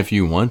bottle. I mean, if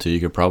you want to,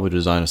 you could probably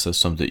design a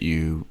system that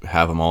you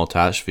have them all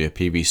attached via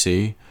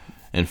PVC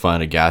and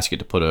find a gasket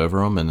to put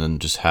over them and then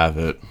just have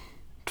it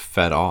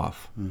fed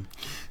off.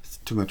 It's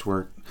too much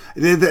work.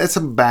 That's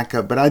a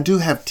backup, but I do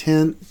have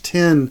 10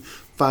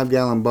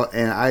 5-gallon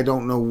and I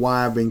don't know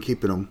why I've been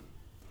keeping them.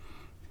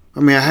 I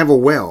mean, I have a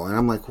well, and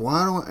I'm like,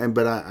 why don't?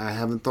 But I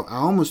haven't thought. I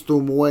almost threw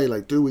them away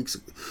like 2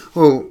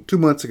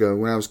 months ago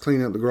when I was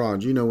cleaning up the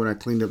garage. When I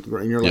cleaned up the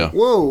garage, and you're like,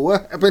 whoa,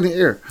 what happened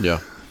here? Yeah.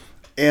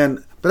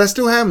 But I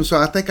still have them, so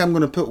I think I'm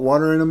going to put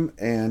water in them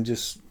and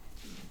just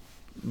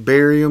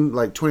bury them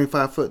like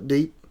 25 foot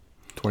deep.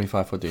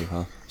 25 foot deep,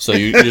 huh? So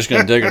you're just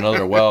going to dig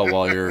another well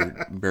while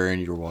you're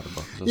burying your water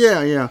buckets.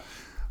 Yeah.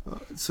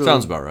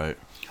 Sounds about right.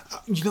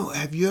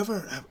 Have you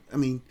ever?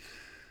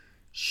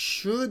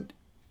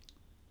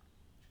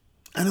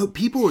 I know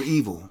people are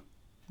evil.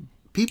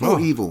 People are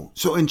evil.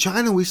 So in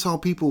China, we saw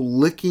people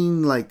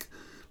licking like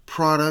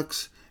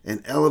products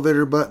and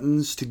elevator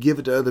buttons to give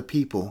it to other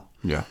people.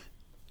 Yeah.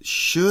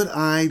 Should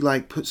I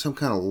like put some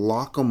kind of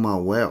lock on my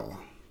well?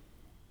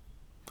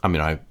 I mean,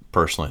 I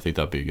personally think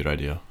that'd be a good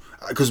idea.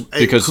 Because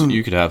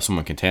you could have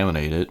someone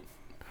contaminate it,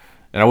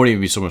 and I wouldn't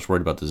even be so much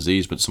worried about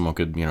disease, but someone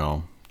could,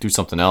 do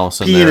something else.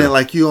 Pee in it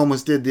like you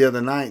almost did the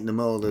other night in the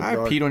middle of the dark.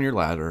 I peed on your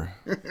ladder.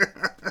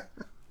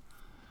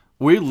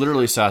 We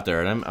literally sat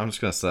there, and I'm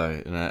just going to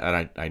say, and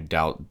I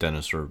doubt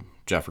Dennis or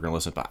Jeff are going to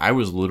listen, but I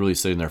was literally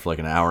sitting there for like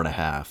an hour and a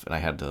half, and I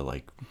had to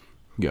like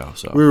go.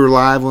 So we were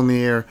live on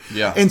the air.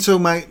 Yeah. And so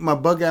my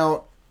bug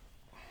out,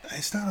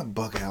 it's not a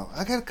bug out.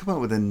 I got to come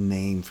up with a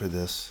name for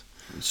this.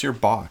 It's your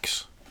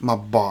box. My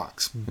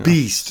box. Yeah.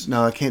 Beast.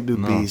 No, I can't do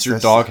Beast. It's your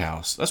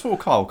doghouse. That's what we'll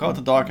call it. We'll call it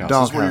the doghouse.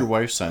 That's where your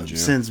wife sends you.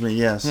 Sends me,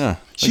 yes. Yeah.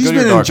 She's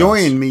been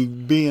enjoying me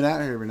being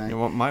out here every night.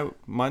 Yeah, well,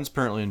 mine's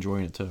apparently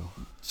enjoying it too.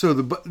 So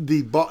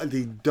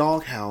the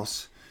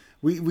doghouse,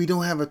 we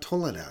don't have a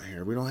toilet out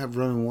here. We don't have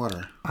running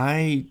water.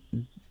 I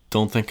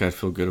don't think I'd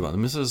feel good about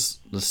them. This is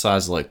the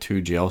size of like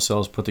 2 jail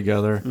cells put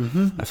together.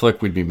 Mm-hmm. I feel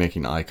like we'd be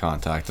making eye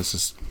contact. That's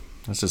just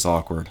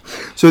awkward.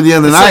 So the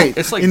other night,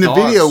 it's like in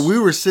dogs. the video, we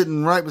were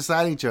sitting right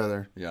beside each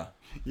other. Yeah.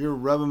 You were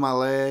rubbing my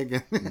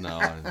leg. No,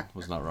 I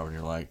was not rubbing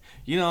your leg.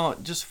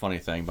 Just a funny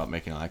thing about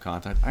making eye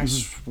contact. I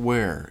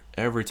swear,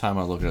 every time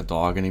I look at a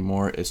dog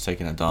anymore, it's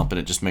taking a dump, and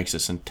it just makes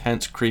this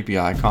intense, creepy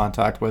eye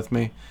contact with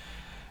me.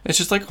 It's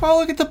just like, oh,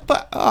 look at the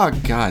butt. Oh,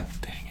 God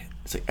dang it.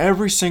 It's like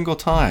every single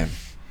time.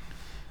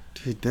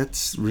 Dude,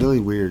 that's really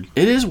weird.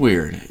 It is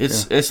weird.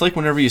 It's like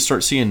whenever you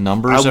start seeing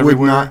numbers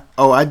everywhere.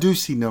 I do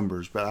see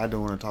numbers, but I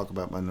don't want to talk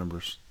about my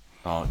numbers.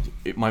 Oh,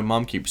 my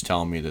mom keeps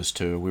telling me this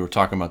too. We were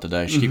talking about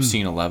today. She keeps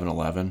seeing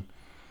 1111,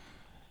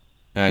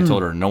 and I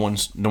told her, no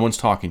one's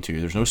talking to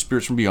you. There's no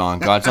spirits from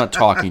beyond. God's not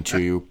talking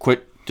to you.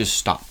 Quit. Just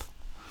stop.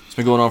 It's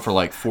been going on for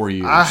like 4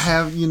 years. I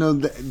have, I'm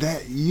going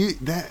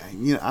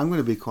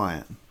to be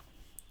quiet.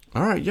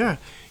 All right, yeah.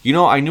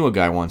 I knew a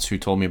guy once who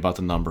told me about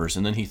the numbers,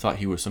 and then he thought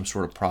he was some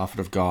sort of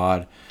prophet of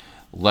God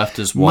left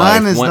his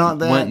wife. Mine is went, not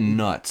that. Went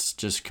nuts,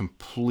 just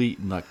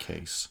complete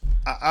nutcase.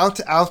 I'll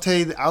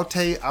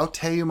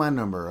tell you my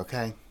number.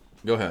 Okay,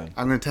 Go ahead.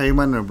 I'm going to tell you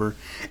my number,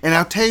 and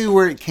I'll tell you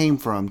where it came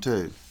from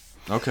too.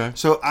 Okay.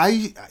 So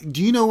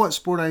do you know what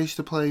sport I used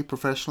to play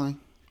professionally?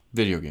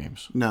 Video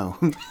games. No,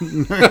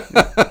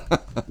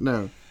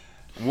 no.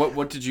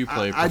 What did you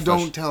play? I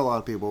don't tell a lot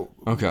of people.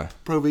 Okay.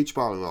 Pro beach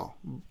volleyball.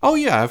 Oh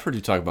yeah, I've heard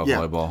you talk about Yeah.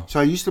 volleyball. So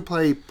I used to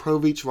play pro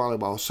beach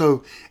volleyball.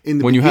 So in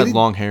the When you had beginning-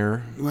 long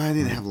hair. Well, I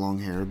didn't have long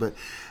hair, but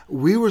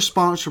we were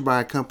sponsored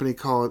by a company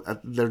called,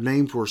 their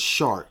names were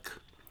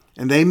Shark,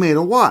 and they made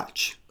a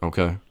watch.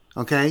 Okay.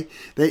 Okay,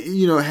 they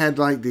had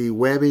like the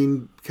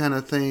webbing kind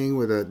of thing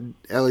with a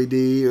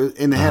LED,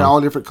 and they had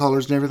all different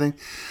colors and everything.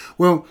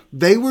 Well,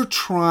 they were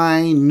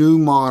trying new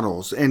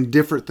models and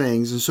different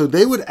things, and so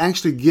they would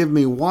actually give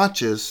me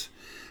watches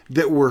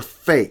that were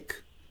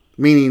fake,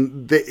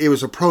 meaning that it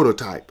was a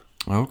prototype.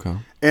 Okay.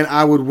 And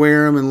I would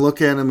wear them and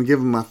look at them and give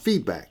them my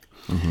feedback.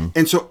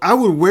 And so I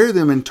would wear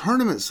them in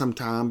tournaments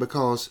sometime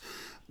because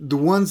the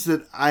ones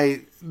that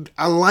I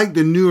like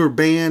the newer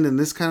band and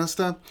this kind of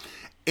stuff.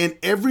 And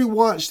every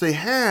watch they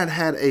had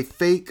a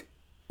fake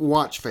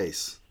watch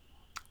face.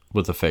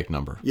 With a fake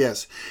number.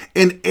 Yes.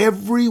 And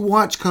every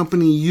watch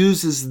company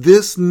uses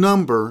this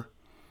number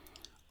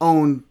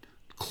on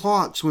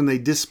clocks when they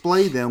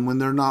display them when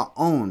they're not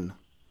on.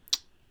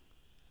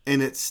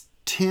 And it's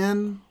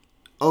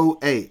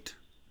 10:08.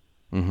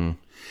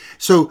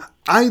 So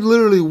I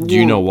literally wore, Do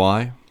you know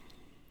why?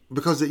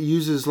 because it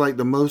uses like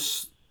the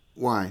most.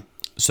 Why?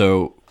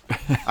 So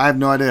I have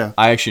no idea.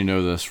 I actually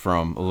know this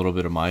from a little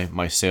bit of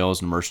my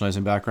sales and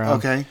merchandising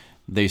background. Okay.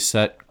 They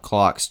set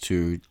clocks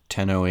to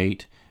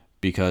 10:08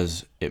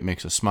 because it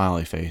makes a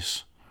smiley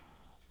face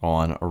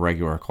on a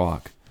regular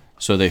clock.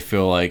 So they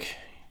feel like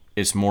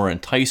it's more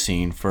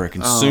enticing for a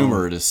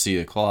consumer to see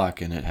the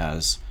clock, and it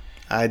has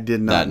I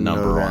did not that know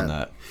number that. on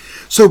that.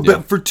 So, but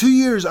Yeah. for 2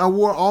 years, I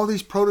wore all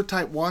these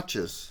prototype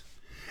watches,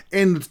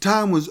 and the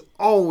time was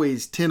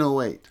always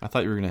 10:08. I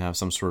thought you were going to have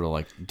some sort of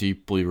like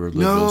deeply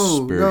religious,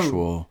 No,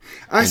 spiritual.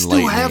 I still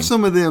have enlightening-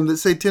 some of them that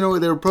say 10:08.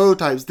 They were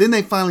prototypes. Then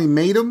they finally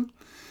made them,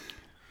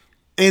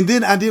 and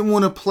then I didn't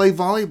want to play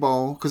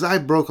volleyball because I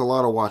broke a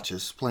lot of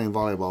watches playing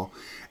volleyball,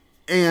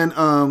 and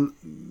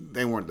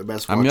they weren't the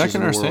best I watches. mean, I can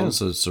in the understand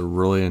world. it's a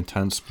really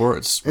intense sport.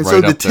 It's And right so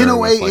up the there 10:08.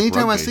 with, like,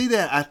 Anytime I rugby. see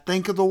that, I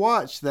think of the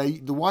watch. The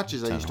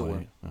watches I used to wear.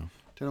 10:08, yeah.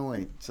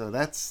 10:08. So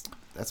that's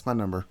my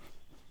number.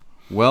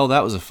 Well,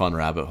 that was a fun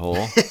rabbit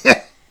hole.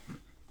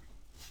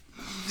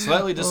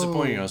 Slightly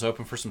disappointing. I was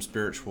hoping for some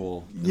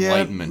spiritual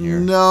enlightenment here.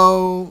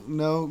 No,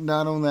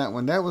 not on that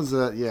one. That was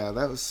that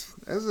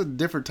was a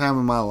different time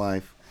in my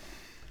life.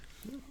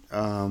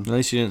 At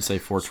least you didn't say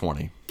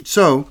 420.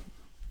 So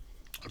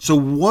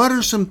what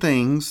are some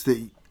things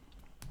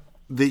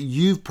that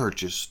you've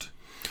purchased?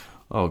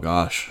 Oh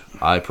gosh,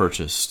 I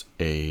purchased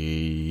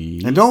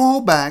a. And don't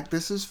hold back.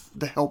 This is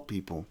to help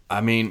people. I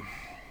mean,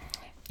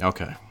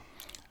 okay.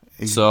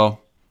 So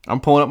I'm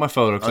pulling up my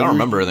photo because I don't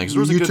remember everything. 'Cause there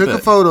was a You good took bit.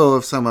 a photo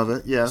of some of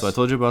it, yes. So I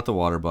told you about the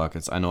water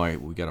buckets. I know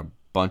we got a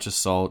bunch of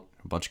salt,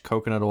 a bunch of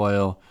coconut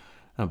oil,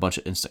 and a bunch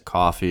of instant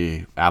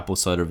coffee, apple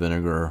cider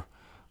vinegar,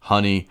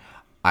 honey.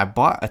 I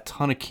bought a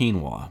ton of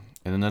quinoa,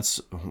 and then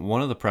that's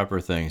one of the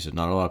prepper things that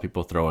not a lot of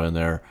people throw in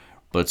there,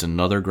 but it's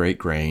another great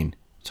grain.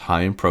 It's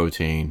high in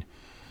protein,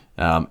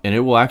 and it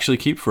will actually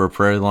keep for a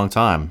very long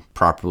time,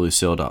 properly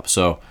sealed up.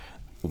 So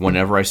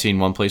whenever I seen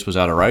one place was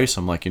out of rice,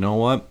 I'm like, you know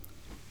what?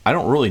 I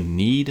don't really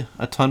need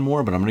a ton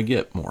more, but I'm going to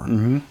get more.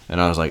 And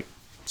I was like,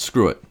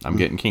 screw it. I'm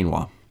getting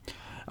quinoa.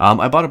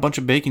 I bought a bunch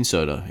of baking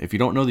soda. If you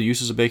don't know the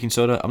uses of baking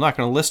soda, I'm not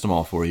going to list them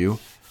all for you.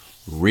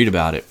 Read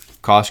about it.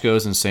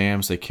 Costco's and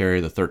Sam's, they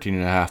carry the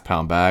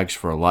 13.5-pound bags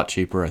for a lot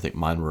cheaper. I think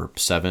mine were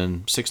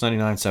 $6.99,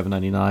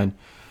 $7.99.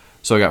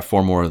 So I got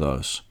 4 more of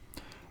those.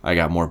 I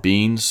got more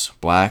beans,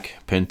 black,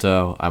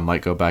 pinto. I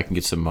might go back and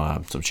get some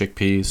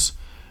chickpeas.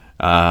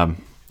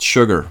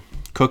 Sugar,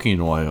 cooking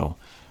oil,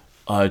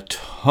 a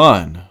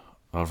ton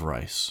of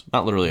rice.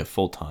 Not literally a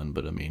full ton,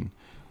 but I mean,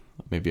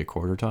 maybe a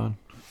quarter ton.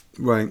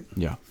 Right.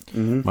 Yeah.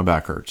 My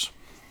back hurts.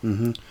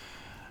 And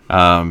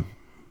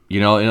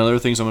other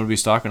things I'm going to be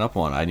stocking up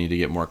on. I need to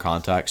get more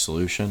contact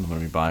solution. I'm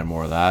going to be buying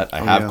more of that. I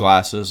have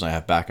glasses, and I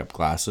have backup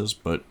glasses,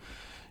 but,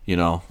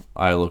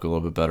 I look a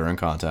little bit better in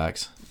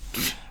contacts.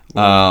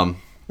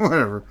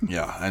 Whatever.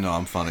 Yeah, I know,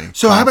 I'm funny.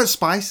 So how about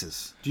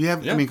spices? Do you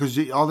have? Yeah. I mean, because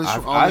all this.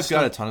 I've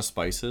got a ton of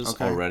spices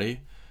Okay.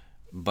 already,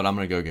 but I'm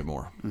going to go get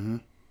more.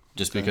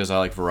 Just because I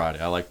like variety.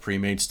 I like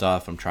pre-made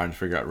stuff. I'm trying to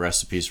figure out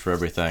recipes for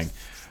everything.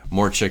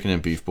 More chicken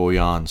and beef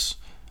bouillons.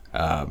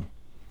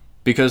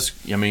 Because,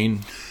 I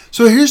mean...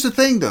 So here's the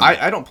thing, though.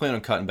 I don't plan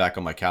on cutting back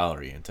on my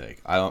calorie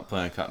intake. I don't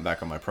plan on cutting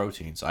back on my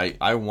proteins.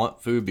 I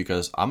want food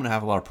because I'm going to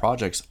have a lot of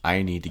projects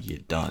I need to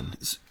get done.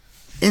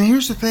 And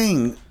here's the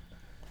thing.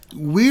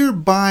 We're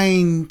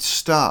buying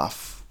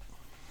stuff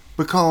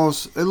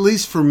because, at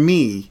least for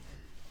me,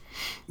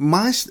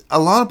 a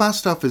lot of my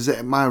stuff is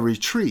at my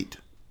retreat.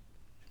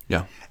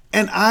 Yeah.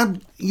 And if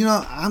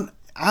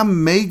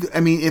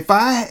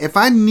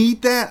I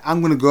need that,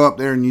 I'm going to go up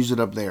there and use it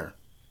up there.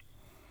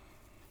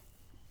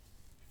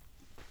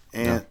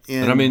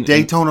 in And I mean,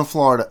 Daytona,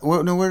 Florida.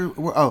 Well,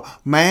 no,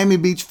 Miami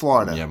Beach,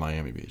 Florida. Yeah,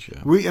 Miami Beach.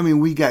 Yeah.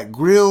 We got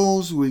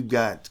grills, we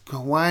got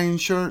Hawaiian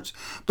shirts.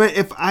 But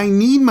if I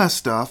need my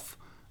stuff,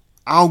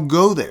 I'll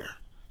go there.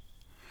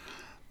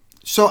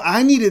 So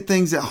I needed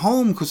things at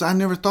home because I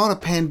never thought of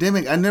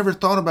pandemic. I never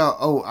thought about,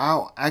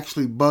 I'll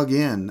actually bug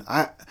in.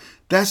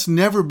 That's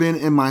never been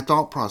in my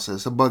thought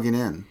process of bugging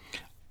in.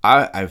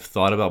 I've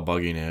thought about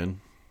bugging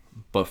in,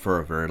 but for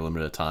a very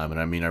limited time. And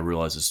I mean, I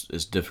realize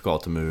it's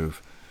difficult to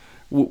move.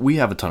 We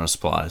have a ton of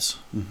supplies.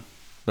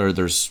 Mm-hmm.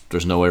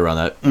 There's no way around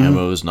that. Mm-hmm.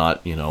 Ammo is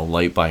not,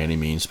 light by any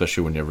means,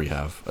 especially whenever you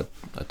have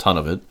a ton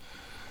of it.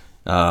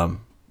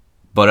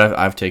 But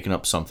I've taken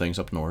up some things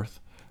up north.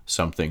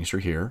 Some things are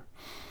here.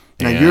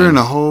 Now you're in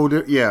a whole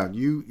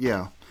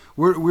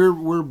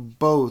We're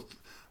both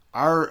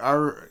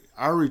our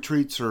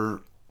retreats are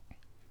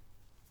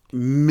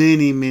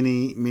many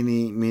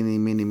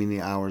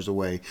hours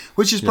away,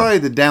 which is probably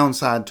the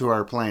downside to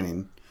our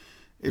planning.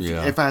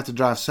 If I have to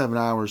drive 7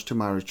 hours to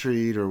my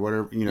retreat or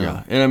whatever,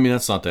 Yeah, and I mean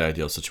that's not the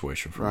ideal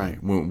situation for me.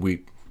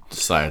 We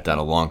decided that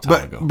a long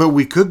time ago. But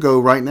we could go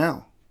right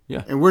now.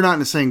 Yeah, and we're not in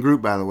the same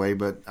group, by the way.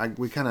 But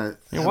we kind of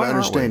have an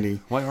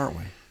understanding. Why aren't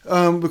we?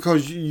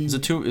 Because is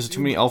it too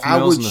many alpha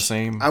males in the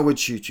same? I would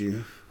shoot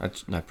you.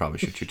 I'd probably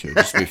shoot you too,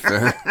 just to be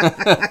fair.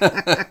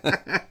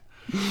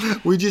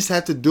 We just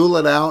have to duel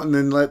it out and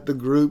then let the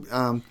group.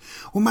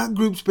 My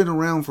group's been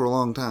around for a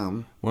long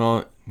time.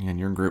 Well, and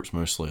your group's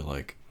mostly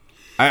like.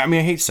 I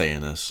mean, I hate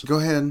saying this. Go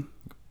ahead.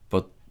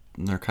 But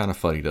they're kind of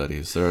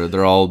fuddy-duddies.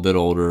 They're all a bit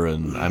older,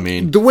 and I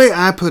mean. The way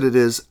I put it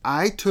is,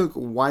 I took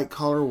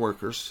white-collar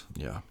workers.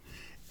 Yeah.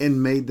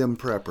 And made them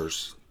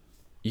preppers.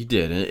 You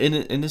did,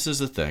 and this is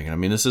the thing. I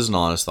mean, this is an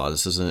honest thought.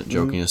 This isn't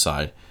joking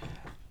aside.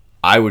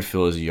 I would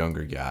feel as a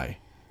younger guy,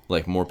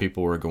 like more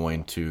people were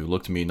going to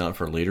look to me not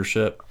for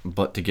leadership,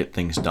 but to get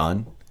things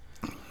done.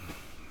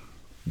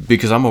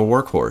 Because I'm a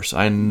workhorse.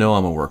 I know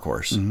I'm a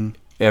workhorse. Mm-hmm.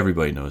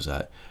 Everybody knows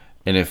that.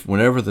 And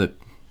whenever the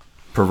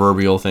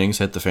proverbial things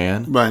hit the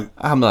fan, right,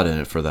 I'm not in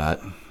it for that.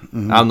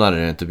 Mm-hmm. I'm not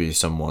in it to be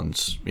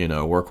someone's,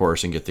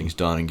 workhorse and get things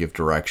done and give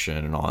direction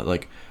and all that.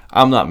 Like,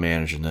 I'm not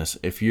managing this.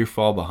 If you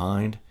fall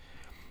behind,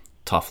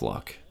 tough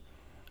luck.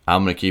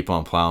 I'm going to keep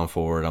on plowing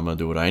forward. I'm going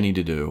to do what I need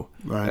to do.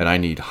 Right. And I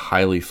need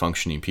highly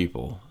functioning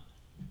people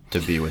to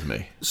be with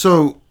me.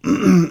 So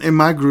in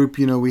my group,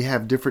 we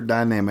have different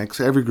dynamics.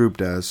 Every group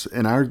does.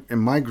 In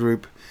my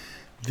group,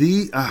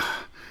 these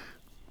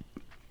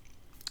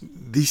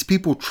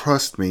people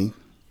trust me,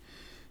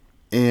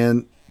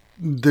 and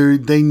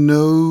they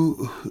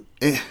know.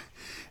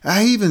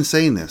 I even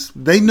saying this.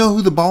 They know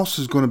who the boss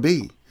is going to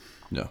be.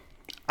 No.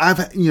 I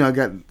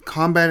got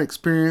combat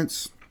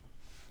experience,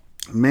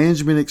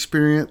 management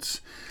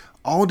experience,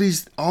 all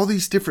these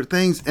different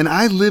things, and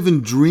I live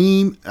and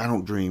dream. I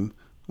don't dream.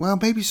 Well,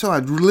 maybe so. I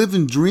live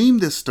and dream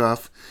this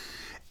stuff,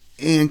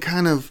 and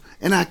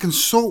I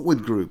consult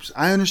with groups.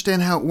 I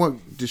understand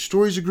what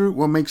destroys a group,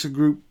 what makes a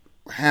group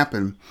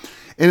happen.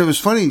 And it was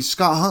funny.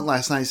 Scott Hunt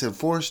last night said,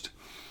 "Forrest,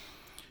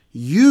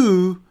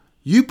 you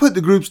put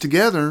the groups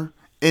together."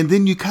 And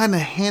then you kind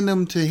of hand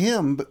them to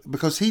him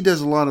because he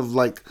does a lot of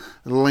like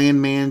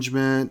land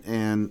management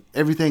and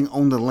everything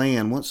on the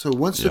land. Once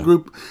the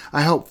group,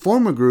 I helped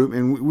form a group,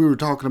 and we were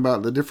talking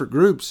about the different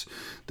groups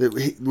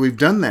that we've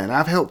done that.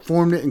 I've helped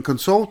form it and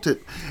consult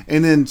it,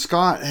 and then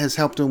Scott has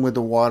helped him with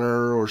the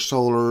water or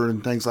solar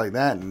and things like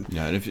that. And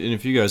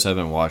if you guys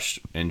haven't watched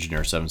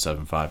Engineer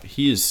 775,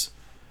 he is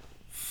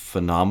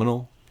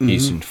phenomenal. Mm-hmm.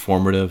 He's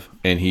informative,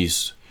 and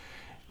he's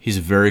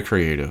very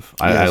creative.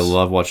 Yes. I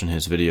love watching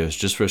his videos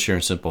just for the sheer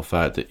and simple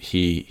fact that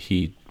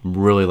he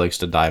really likes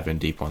to dive in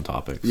deep on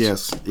topics.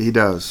 Yes, he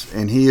does.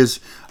 And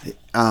he's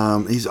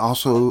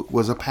also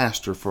was a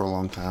pastor for a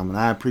long time, and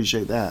I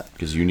appreciate that.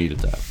 Because you needed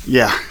that.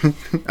 Yeah,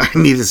 I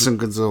needed some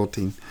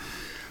consulting.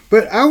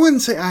 But I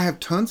wouldn't say I have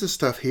tons of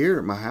stuff here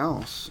at my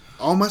house.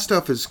 All my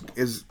stuff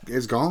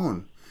is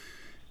gone.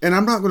 And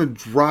I'm not going to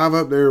drive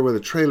up there with a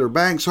trailer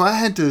bag. So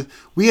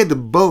we had to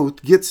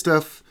both get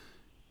stuff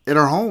at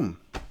our home.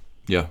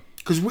 Yeah.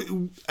 Because,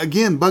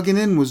 bugging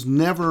in was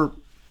never...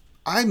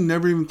 I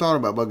never even thought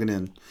about bugging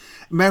in.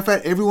 Matter of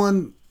fact,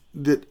 everyone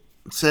that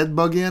said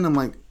bug in, I'm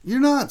like, you're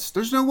nuts.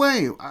 There's no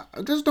way.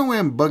 There's no way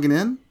I'm bugging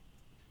in.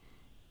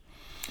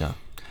 Yeah.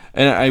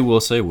 And I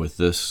will say with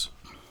this,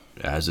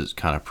 as it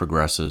kind of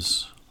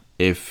progresses,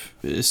 if,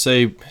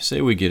 say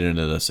we get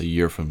into this a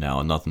year from now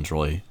and nothing's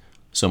really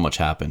so much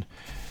happened,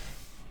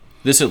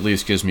 this at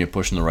least gives me a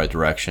push in the right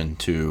direction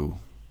to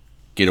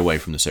get away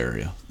from this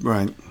area.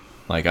 Right.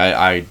 Like,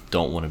 I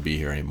don't want to be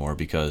here anymore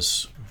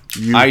because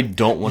I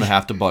don't want to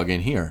have to bug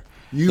in here.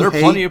 There are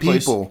plenty of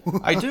people.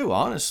 I do,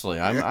 honestly.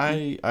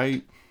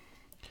 I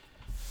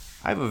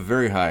have a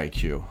very high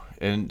IQ,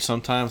 and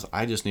sometimes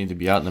I just need to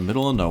be out in the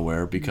middle of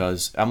nowhere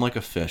because I'm like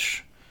a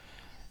fish.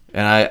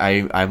 And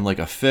I'm like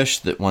a fish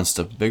that wants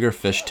the bigger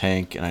fish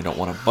tank, and I don't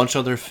want a bunch of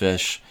other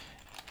fish.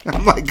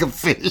 I'm like a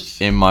fish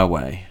in my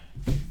way.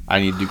 I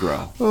need to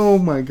grow. Oh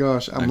my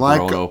gosh, I'm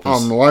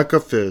like a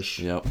fish.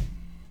 Yep.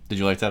 Did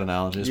you like that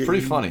analogy? It's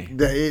pretty funny.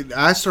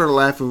 I started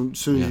laughing as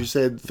soon as you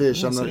said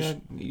fish. I'm not.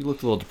 You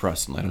looked a little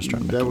depressed, and I was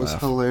trying to make That you was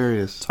laugh.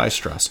 hilarious. It's high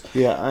stress.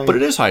 Yeah, but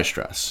it is high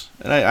stress,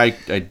 and I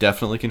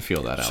definitely can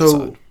feel that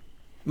outside.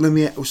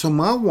 So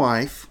my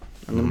wife,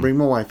 I'm going to bring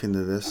my wife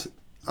into this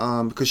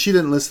because she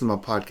didn't listen to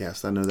my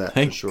podcast. I know that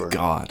Thank for sure.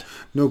 God.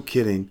 No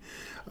kidding.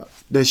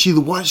 Then she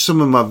watched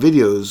some of my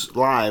videos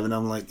live, and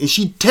I'm like, and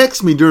she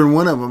texted me during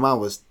one of them. I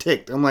was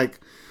ticked. I'm like,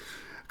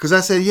 because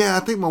I said, yeah,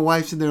 I think my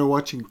wife's in there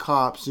watching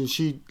Cops, and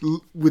she,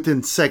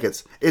 within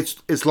seconds,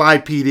 it's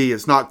live PD,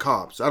 it's not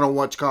Cops. I don't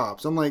watch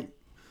Cops. I'm like,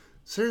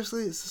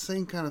 seriously, it's the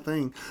same kind of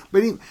thing.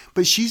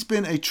 But she's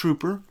been a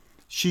trooper.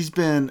 She's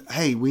been,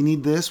 hey, we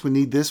need this, we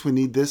need this, we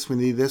need this, we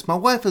need this. My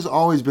wife has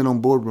always been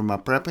on board with my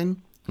prepping,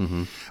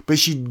 but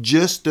she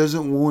just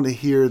doesn't want to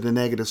hear the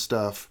negative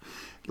stuff.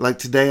 Like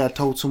today, I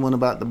told someone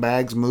about the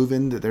bags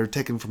moving that they're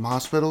taking from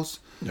hospitals,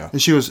 and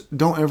she goes,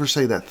 don't ever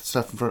say that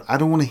stuff in front. I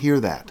don't want to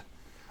hear that.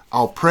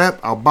 I'll prep,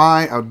 I'll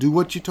buy, I'll do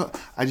what you talk.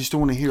 I just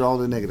don't want to hear all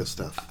the negative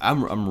stuff.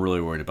 I'm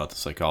really worried about the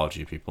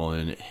psychology of people,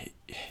 and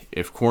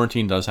if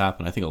quarantine does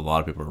happen, I think a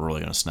lot of people are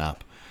really going to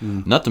snap.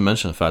 Not to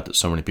mention the fact that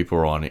so many people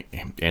are on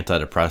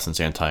antidepressants,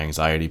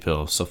 anti-anxiety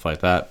pills, stuff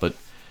like that. But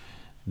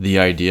the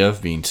idea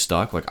of being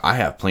stuck, like I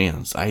have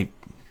plans. I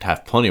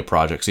have plenty of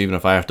projects, even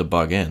if I have to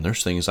bug in.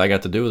 There's things I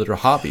got to do that are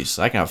hobbies.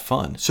 I can have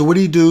fun. So what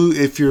do you do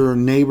if your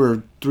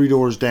neighbor 3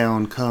 doors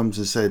down comes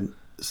and said,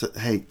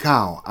 hey,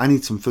 Kyle, I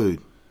need some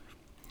food?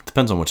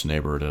 Depends on which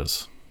neighbor it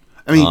is.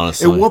 I mean,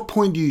 honestly. At what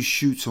point do you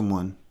shoot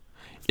someone?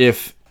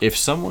 If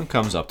someone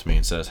comes up to me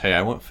and says, hey,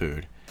 I want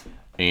food,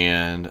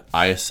 and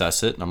I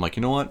assess it, and I'm like,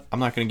 you know what? I'm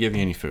not going to give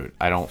you any food.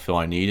 I don't feel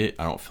I need it.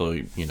 I don't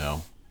feel,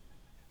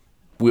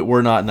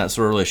 we're not in that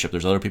sort of relationship.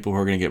 There's other people who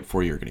are going to get it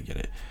before you're going to get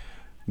it.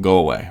 Go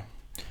away.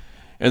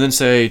 And then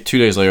say 2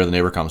 days later, the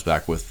neighbor comes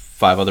back with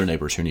 5 other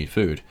neighbors who need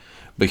food,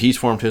 but he's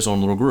formed his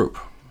own little group.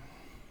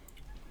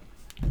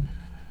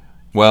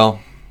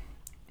 Well,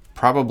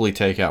 probably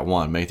take out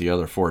one, make the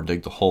other 4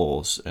 dig the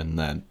holes, and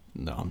then,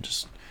 no, I'm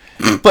just...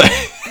 But...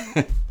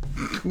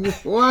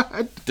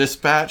 What?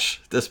 Dispatch,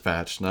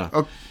 no.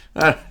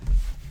 Okay.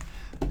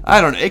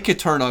 I don't know. It could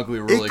turn ugly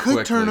really quickly. It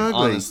could turn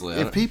ugly. Honestly.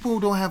 If people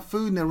don't have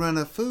food and they run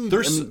out of food.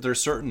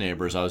 There's certain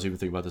neighbors, I was even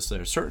thinking about this,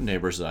 there's certain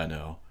neighbors that I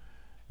know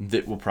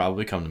that will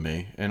probably come to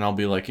me, and I'll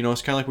be like,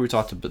 it's kind of like we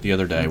talked about the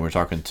other day. We were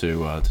talking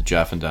to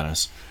Jeff and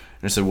Dennis,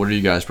 and I said, what are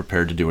you guys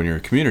prepared to do in your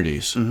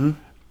communities? Mm-hmm.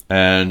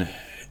 And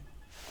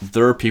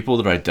there are people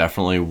that I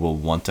definitely will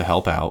want to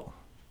help out,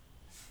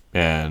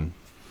 and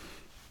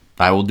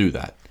I will do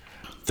that.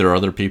 There are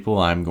other people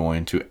I'm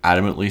going to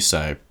adamantly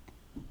say,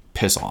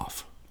 piss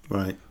off.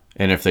 Right.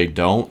 And if they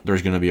don't,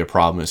 there's going to be a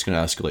problem. It's going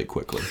to escalate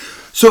quickly.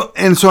 So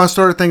I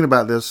started thinking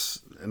about this,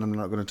 and I'm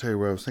not going to tell you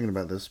where I was thinking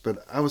about this,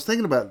 but I was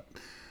thinking about,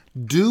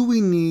 do we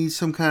need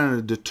some kind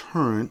of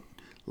deterrent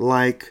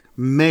like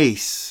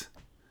mace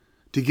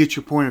to get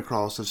your point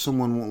across if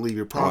someone won't leave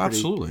your property? Oh,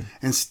 absolutely.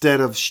 Instead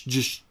of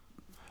just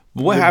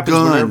what the happens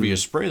gun. whenever you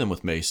spray them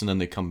with mace and then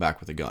they come back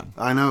with a gun?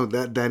 I know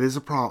that is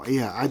a problem.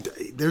 Yeah,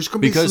 there's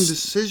going to be some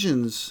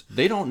decisions.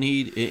 They don't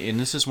need, and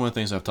this is one of the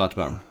things I've talked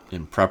about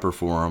in prepper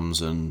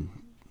forums and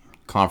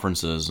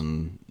conferences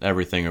and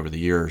everything over the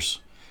years.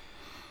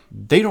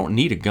 They don't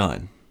need a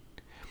gun.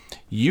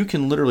 You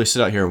can literally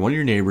sit out here, one of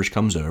your neighbors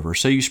comes over,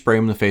 say you spray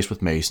them in the face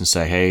with mace and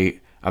say, hey,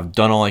 I've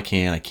done all I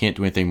can, I can't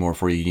do anything more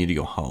for you, you need to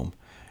go home.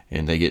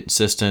 And they get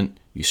insistent,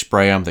 you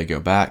spray them, they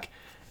go back.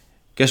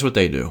 Guess what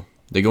they do?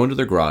 They go into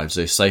their garage,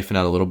 they siphon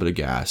out a little bit of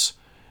gas,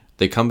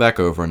 they come back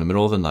over in the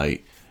middle of the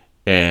night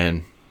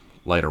and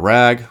light a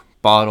rag,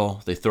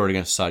 bottle, they throw it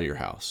against the side of your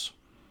house.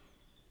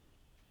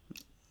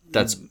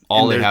 That's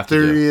all they have to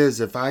do. Their theory is,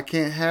 if I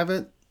can't have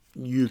it,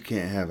 you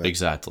can't have it.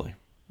 Exactly.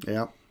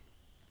 Yep.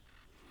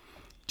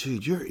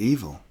 Dude, you're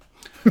evil.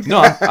 No,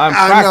 I'm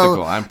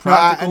practical. I'm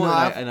practical, No,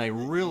 and I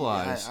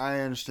realize I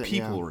understand.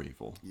 people are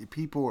evil.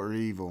 People are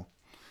evil.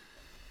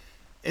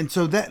 And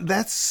so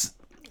that's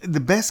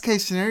the best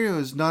case scenario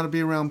is not to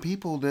be around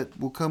people that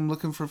will come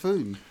looking for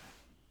food.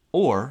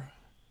 Or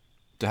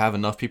to have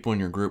enough people in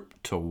your group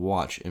to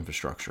watch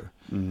infrastructure.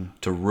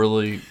 To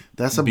really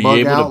that's a be bug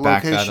able out to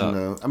back location, that up.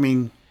 though. I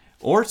mean...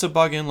 Or it's a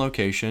bug-in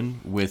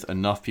location with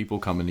enough people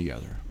coming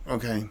together.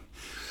 Okay.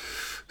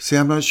 See,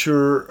 I'm not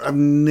sure. I've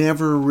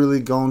never really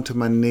gone to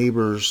my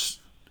neighbors.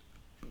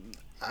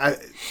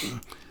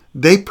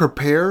 They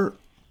prepare.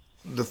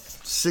 The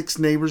 6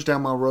 neighbors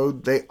down my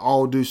road, they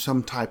all do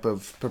some type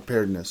of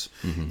preparedness.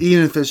 Mm-hmm.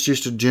 Even if it's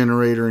just a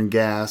generator and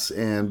gas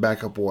and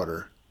backup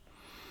water.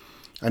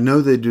 I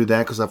know they do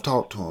that because I've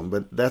talked to them,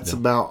 but that's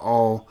about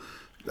all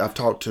I've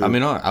talked to. I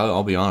mean,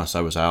 I'll be honest.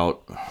 I was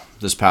out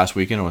this past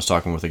weekend. I was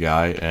talking with a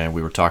guy, and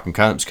we were talking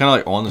it's kind of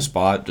like on the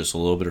spot, just a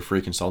little bit of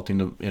free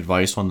consulting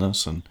advice on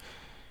this. And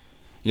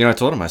I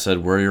told him, I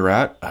said, where you're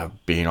at,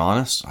 being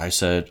honest, I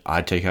said,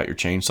 I'd take out your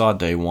chainsaw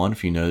day one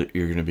if you know that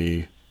you're going to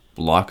be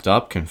locked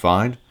up,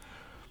 confined.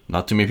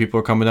 Not too many people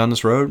are coming down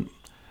this road.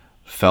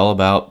 Fell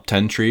about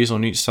 10 trees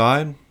on each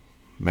side,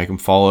 make them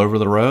fall over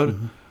the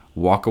road,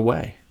 walk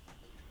away.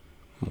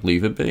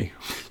 leave it be.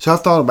 So I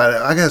thought about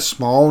it. I got a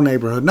small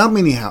neighborhood, not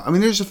many houses. I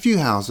mean, there's a few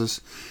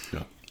houses,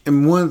 Yeah.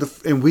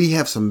 and we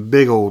have some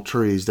big old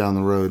trees down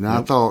the road. And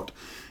I thought,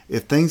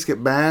 if things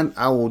get bad,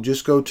 I will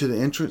just go to the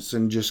entrance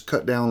and just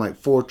cut down like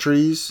 4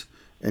 trees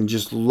and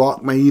just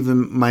lock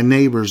my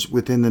neighbors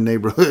within the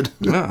neighborhood.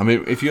 Yeah, I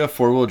mean, if you have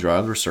 4-wheel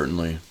drive,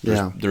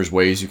 there's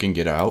ways you can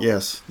get out.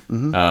 Yes.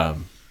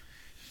 Mm-hmm.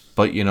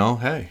 But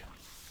hey.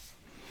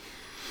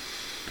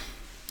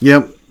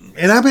 Yep.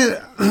 And I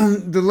bet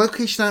the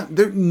location,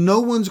 no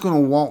one's going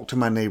to walk to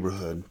my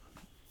neighborhood.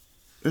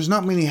 There's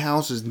not many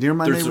houses near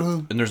my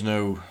neighborhood. And there's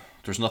nothing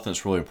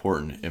that's really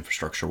important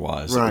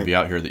infrastructure-wise that Right. would be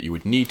out here that you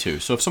would need to.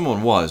 So if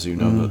someone was,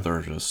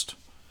 that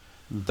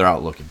they're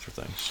out looking for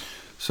things.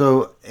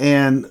 So,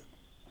 and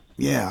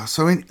yeah,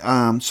 so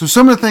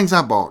some of the things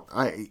I bought,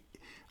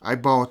 I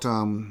bought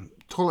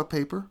toilet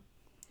paper.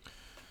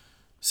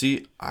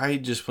 See, I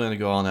just plan to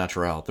go all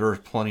natural. There are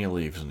plenty of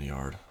leaves in the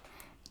yard.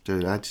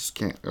 Dude, I just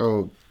can't.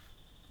 Oh,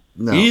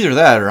 no. Either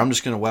that or I'm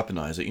just going to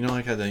weaponize it.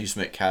 Like how they used to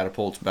make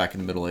catapults back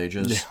in the Middle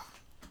Ages? Yeah.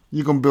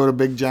 You're going to build a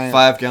big giant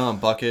 5-gallon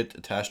bucket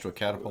attached to a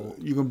catapult.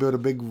 You're going to build a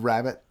big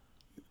rabbit.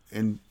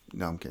 And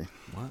no, I'm kidding.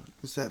 What?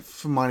 Is that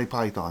from Monty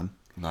Python?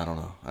 I don't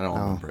know. I don't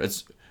remember.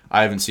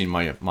 I haven't seen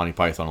Monty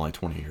Python in like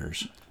 20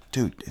 years.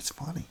 Dude, it's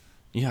funny.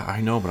 Yeah, I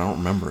know, but I don't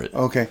remember it.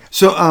 Okay.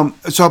 So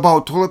I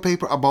bought toilet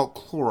paper. I bought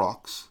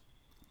Clorox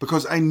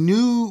because I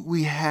knew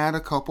we had a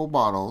couple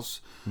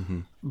bottles. Mm-hmm.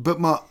 But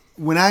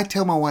when I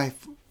tell my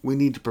wife we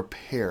need to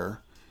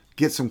prepare,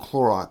 get some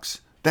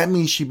Clorox, that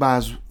means she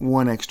buys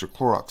 1 extra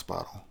Clorox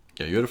bottle.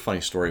 Yeah, you had a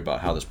funny story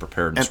about how this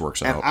preparedness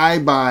works out. And I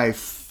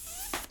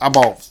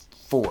bought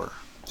 4.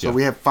 So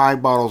we have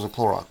 5 bottles of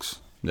Clorox.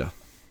 Yeah.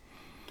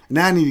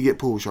 Now I need to get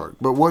Pool Shark.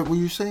 But what were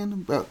you saying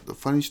about the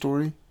funny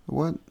story?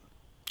 What?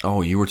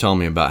 Oh, you were telling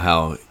me about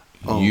how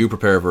you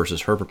prepare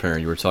versus her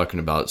preparing. You were talking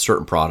about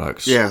certain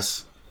products.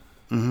 Yes.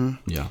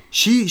 Mm-hmm. Yeah.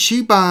 She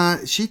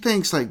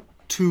thinks like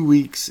 2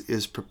 weeks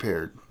is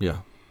prepared. Yeah.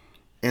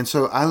 And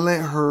so I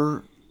let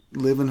her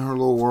live in her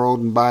little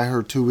world and buy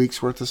her 2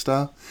 weeks worth of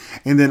stuff.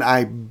 And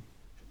then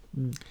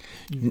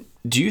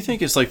do you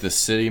think it's like the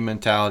city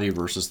mentality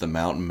versus the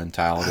mountain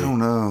mentality? I don't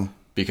know.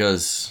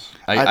 Because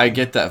I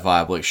get that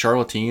vibe. Like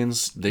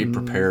Charlotteans, they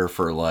prepare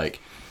for like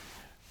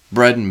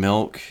bread and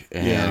milk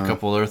and a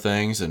couple other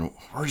things, and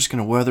we're just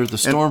going to weather the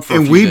storm for a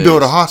few And we days.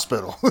 built a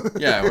hospital.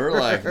 Yeah, we're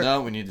like,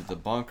 no, we needed the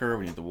bunker,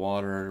 we need the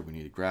water, we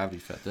need the gravity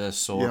fed this,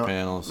 solar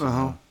panels.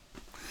 Uh-huh.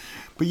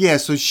 But yeah,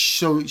 so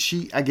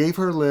I gave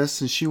her a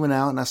list, and she went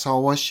out, and I saw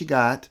what she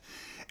got,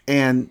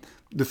 and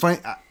the funny,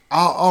 I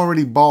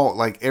already bought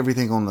like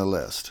everything on the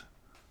list,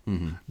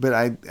 but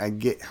I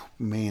get,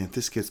 man, if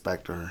this gets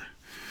back to her,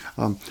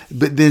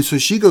 but then so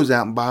she goes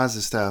out and buys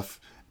the stuff,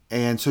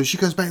 and so she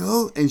comes back,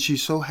 and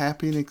she's so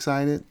happy and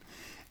excited,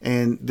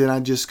 and then I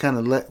just kind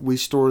of we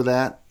store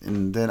that,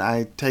 and then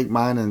I take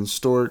mine and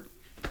store it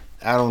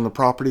out on the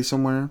property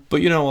somewhere.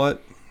 But you know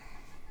what?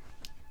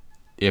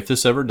 If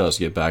this ever does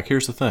get back,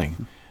 here's the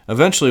thing.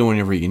 Eventually,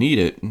 whenever you need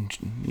it,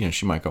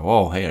 she might go,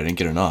 oh, hey, I didn't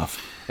get enough.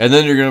 And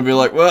then you're going to be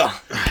like, well,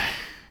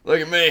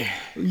 look at me.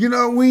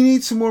 We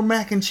need some more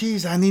mac and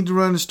cheese. I need to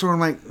run to the store. I'm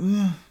like,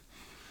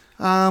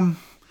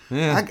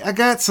 yeah. I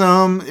got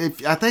some.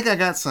 I think I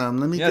got some.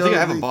 Let me go. I think I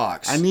have a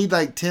box. I need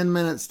like 10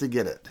 minutes to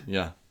get it.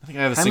 Yeah. I think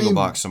I have a single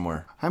box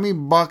somewhere. How many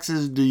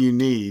boxes do you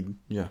need?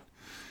 Yeah.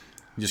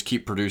 You just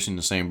keep producing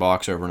the same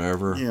box over and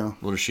over. Yeah.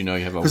 Little does she know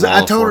you have a wall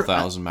of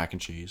 4,000 mac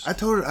and cheese. I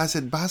told her, I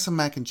said, buy some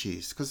mac and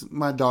cheese because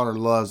my daughter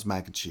loves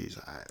mac and cheese.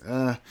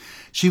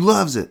 She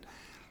loves it.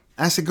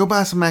 I said, go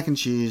buy some mac and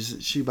cheese.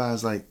 She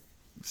buys like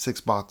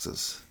 6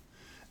 boxes.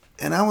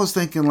 And I was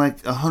thinking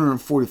like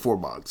 144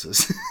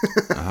 boxes.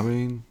 I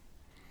mean,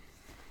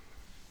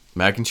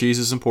 mac and cheese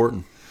is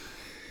important.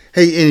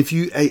 Hey, and if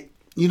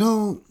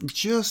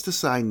just a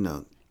side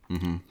note.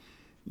 Mm-hmm.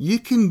 You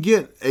can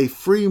get a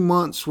free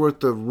month's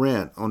worth of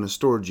rent on a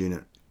storage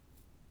unit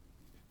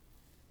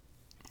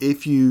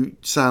if you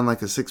sign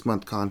like a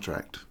 6-month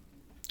contract.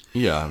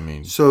 Yeah, I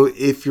mean. So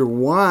if your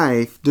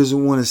wife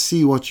doesn't want to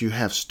see what you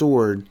have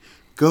stored,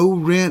 go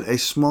rent a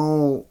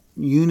small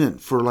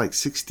unit for like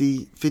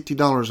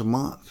 $50 a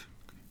month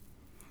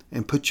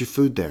and put your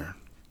food there.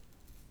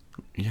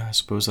 Yeah, I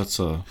suppose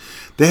that's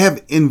They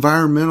have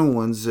environmental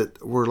ones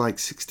that were like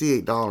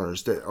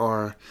 $68 that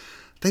are,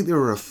 I think they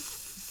were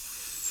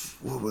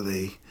what were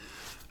they?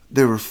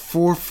 They were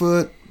 4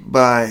 foot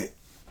by,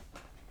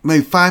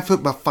 maybe 5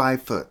 foot by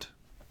 5 foot.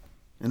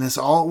 And that's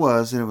all it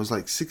was. And it was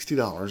like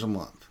 $60 a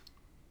month.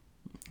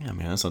 Yeah, I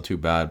mean, that's not too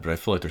bad. But I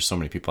feel like there's so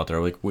many people out there.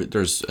 Like,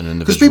 there's an individual.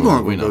 Because people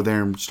aren't going to go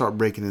there and start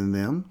breaking into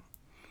them.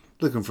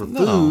 Looking for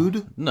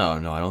food. No,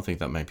 I don't think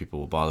that many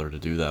people will bother to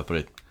do that.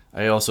 But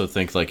I also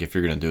think, like, if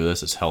you're going to do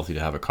this, it's healthy to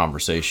have a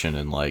conversation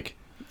and, like,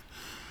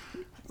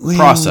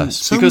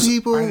 process. Because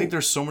people, I think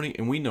there's so many,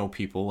 and we know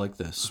people like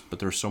this, but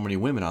there's so many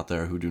women out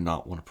there who do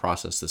not want to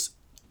process this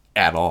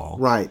at all.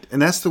 Right.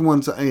 And that's the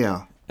ones,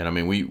 yeah. And I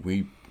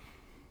mean,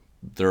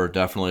 there are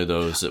definitely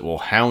those that will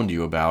hound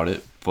you about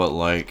it, but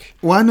like...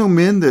 Well, I know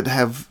men that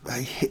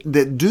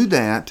do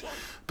that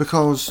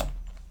because,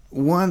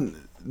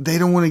 one, they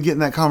don't want to get in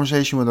that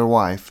conversation with their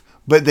wife,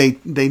 but they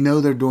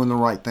know they're doing the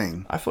right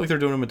thing. I feel like they're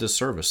doing them a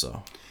disservice,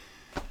 though.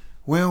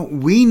 Well,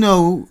 we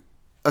know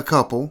a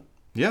couple.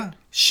 Yeah.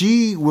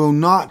 She will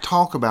not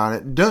talk about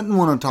it, doesn't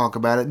want to talk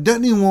about it,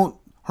 doesn't even want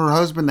her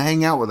husband to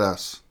hang out with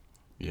us.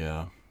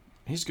 Yeah.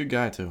 He's a good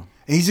guy, too.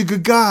 He's a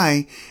good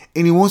guy,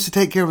 and he wants to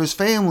take care of his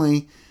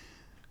family.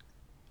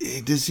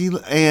 Does he?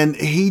 And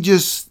he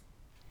does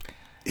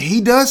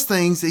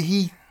things that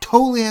he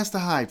totally has to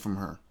hide from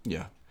her.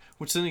 Yeah.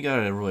 Which then you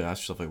gotta really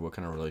ask yourself, like, what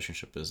kind of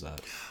relationship is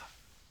that?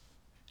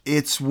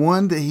 It's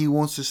one that he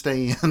wants to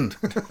stay in.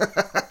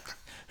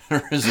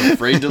 Or is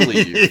afraid to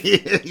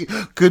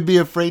leave. Could be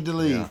afraid to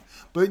leave. Yeah.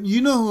 But you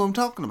know who I'm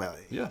talking about.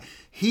 Yeah.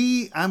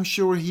 I'm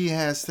sure he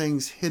has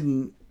things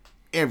hidden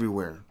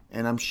everywhere.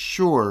 And I'm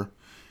sure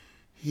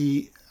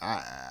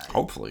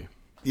Hopefully.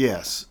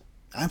 Yes.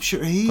 I'm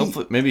sure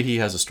Hopefully, maybe he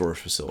has a storage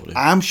facility.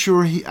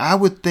 I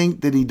would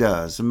think that he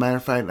does. As a matter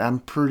of fact, I'm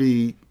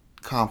pretty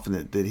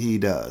confident that he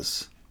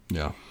does.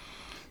 Yeah.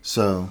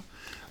 So.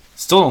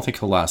 Still don't think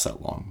he'll last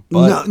that long.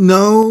 But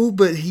No,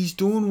 but he's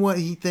doing what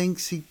he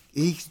thinks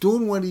he's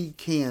doing what he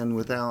can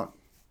without,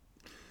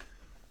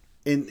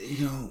 and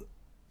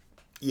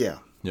yeah.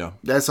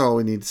 That's all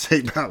we need to say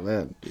about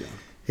that. Yeah.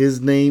 His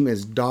name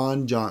is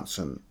Don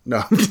Johnson.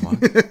 No,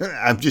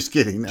 I'm just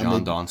kidding.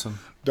 John Donson.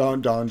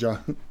 Don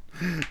John.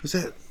 Was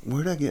that?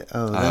 Where'd I get?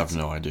 Oh, I have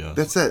no idea.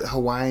 That's that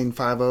Hawaiian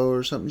 5-0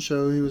 or something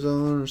show he was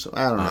on or something.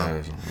 I don't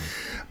know.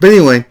 But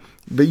anyway.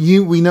 But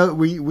we know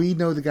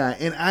the guy,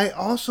 and I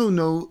also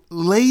know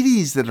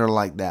ladies that are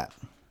like that.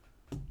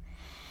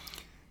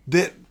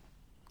 That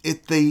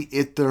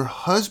if their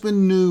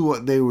husband knew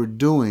what they were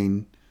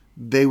doing,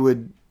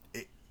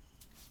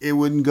 it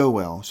wouldn't go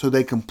well. So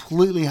they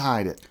completely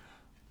hide it.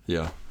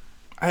 Yeah,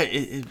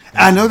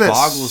 I know that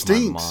boggles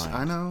stinks. my mind.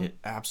 I know it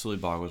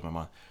absolutely boggles my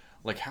mind.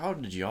 Like, how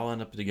did y'all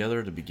end up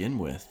together to begin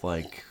with?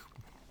 Like,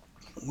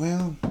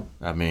 well,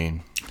 I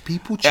mean,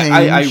 people change.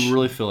 I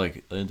really feel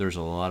like there's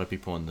a lot of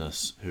people in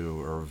this who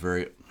are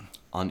very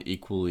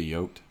unequally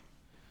yoked.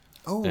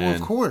 Oh, well,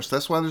 of course.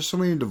 That's why there's so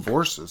many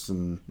divorces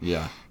and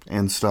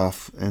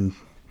stuff. And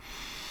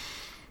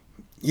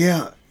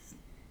yeah,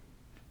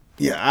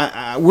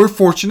 we're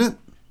fortunate.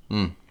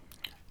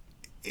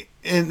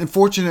 And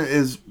fortunate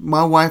is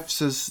my wife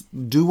says,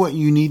 do what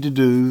you need to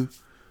do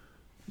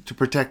to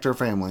protect our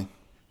family.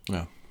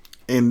 Yeah.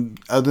 And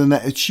other than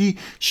that, she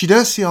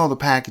does see all the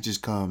packages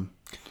come.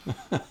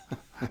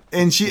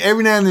 And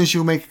every now and then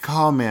she'll make a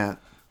comment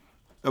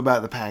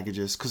about the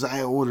packages. Because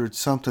I ordered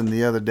something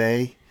the other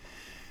day.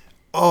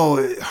 Oh,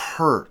 it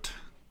hurt.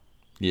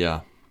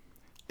 Yeah.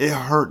 It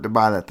hurt to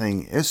buy that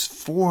thing. It's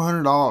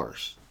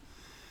 $400.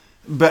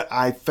 But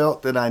I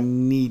felt that I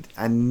need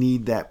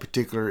that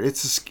particular.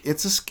 It's a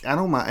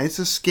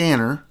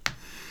scanner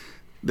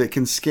that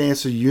can scan.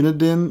 So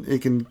Uniden,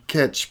 it can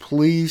catch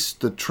police,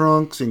 the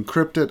trunks,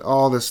 encrypt it,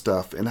 all this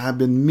stuff. And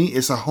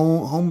it's a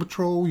home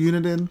patrol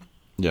Uniden.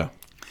 Yeah.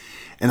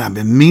 And I've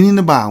been meaning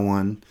to buy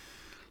one,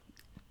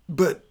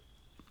 but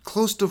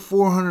close to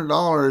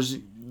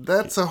 $400.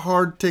 That's a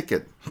hard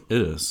ticket.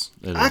 It is.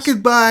 I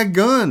could buy a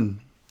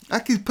gun. I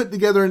could put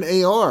together an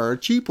AR, a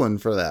cheap one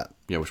for that.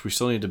 Yeah, which we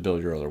still need to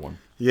build your other one.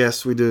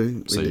 Yes, we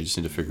do. So you just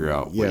need to figure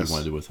out what you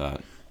want to do with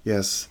that.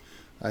 Yes,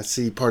 I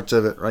see parts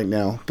of it right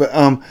now. But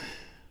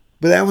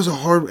that was a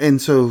hard. And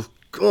so,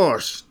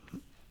 gosh,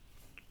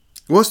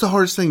 what's the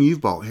hardest thing you've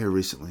bought here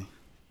recently?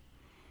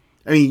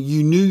 I mean,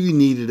 you knew you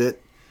needed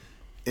it,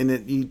 and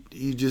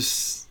you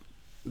just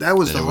that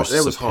was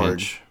hard.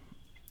 Pinch.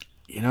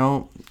 You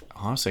know,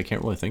 honestly, I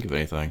can't really think of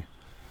anything.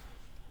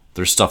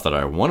 There's stuff that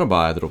I want to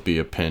buy that'll be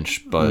a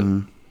pinch, but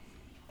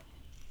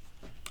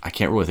I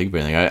can't really think of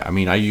anything. I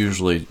mean, I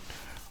usually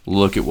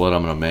look at what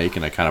I'm going to make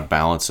and I kind of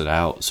balance it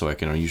out so I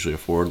can usually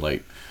afford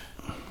like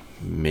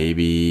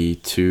maybe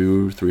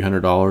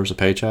 $200-$300 a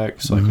paycheck,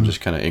 so I can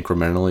just kind of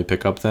incrementally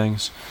pick up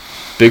things.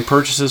 Big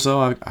purchases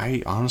though,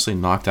 I honestly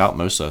knocked out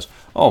most of those.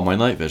 Oh, my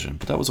night vision,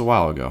 but that was a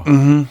while ago.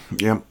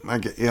 Yep,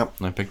 And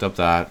I picked up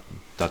that.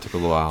 That took a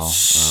little while.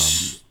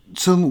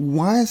 So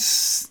why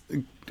is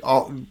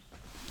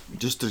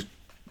just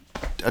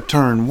a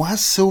turn? Why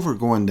is silver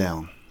going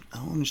down? I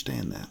don't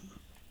understand that.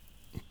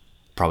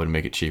 Probably to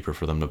make it cheaper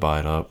for them to buy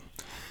it up,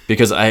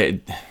 because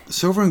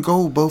silver and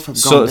gold both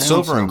have gone down.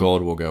 Silver and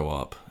gold will go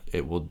up.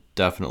 It will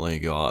definitely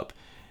go up.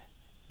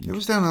 It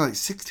was down to like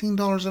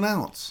 $16 an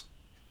ounce.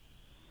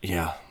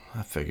 Yeah,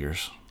 that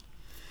figures.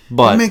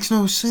 But it makes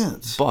no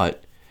sense.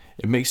 But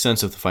it makes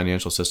sense if the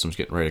financial system's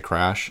getting ready to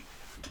crash,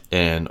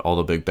 and all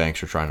the big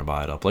banks are trying to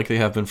buy it up, like they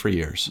have been for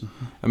years.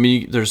 I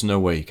mean, there's no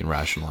way you can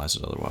rationalize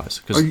it otherwise.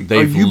 Are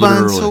you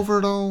buying silver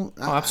at all?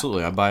 Oh,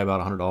 absolutely. I buy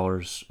about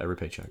 $100 every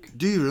paycheck.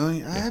 Do you really?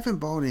 Yeah. I haven't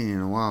bought any in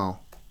a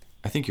while.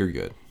 I think you're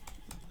good.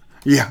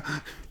 Yeah.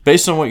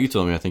 Based on what you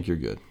told me, I think you're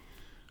good.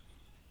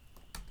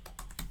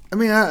 I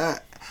mean,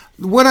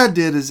 what I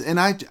did is,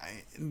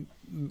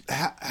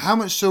 how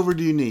much silver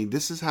do you need?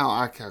 This is how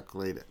I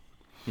calculate it.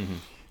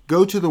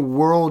 Go to the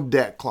world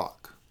debt clock.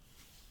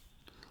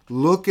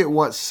 Look at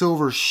what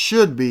silver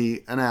should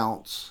be an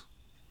ounce.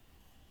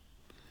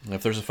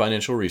 If there's a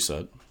financial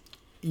reset.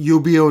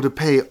 you'll be able to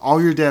pay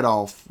all your debt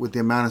off with the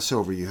amount of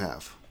silver you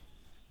have.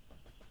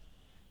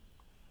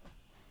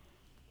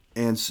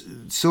 And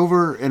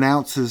silver in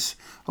ounces,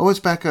 it's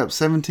back up,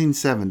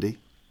 1770.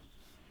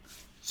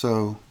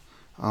 So,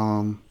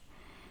 but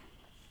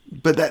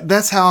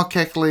that's how I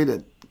calculate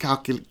it.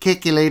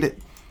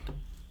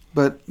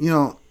 But,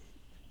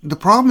 the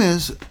problem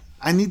is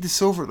I need the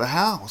silver at the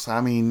house.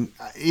 I mean,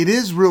 it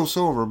is real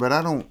silver, but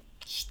I don't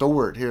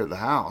store it here at the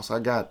house. I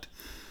got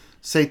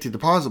safety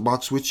deposit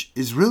box, which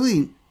is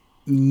really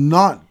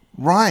not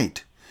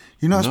right.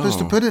 You're not supposed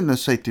to put it in a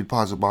safety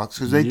deposit box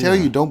because they tell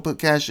you don't put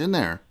cash in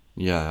there.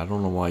 Yeah, I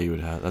don't know why you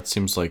would have. That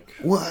seems like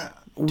What?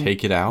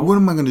 take it out. What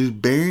am I going to do?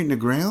 Bury it in the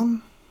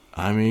ground?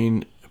 I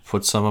mean,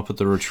 put some up at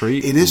the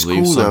retreat. It is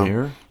leave cool some though.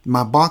 Here.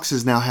 My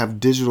boxes now have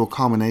digital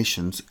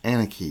combinations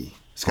and a key.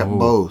 It's got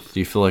both. Do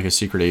you feel like a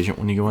secret agent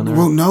when you go in there?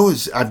 Well, no,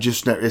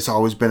 it's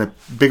always been a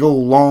big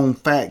old long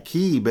fat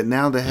key, but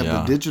now they have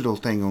the digital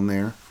thing on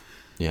there.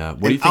 Yeah.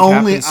 What do you think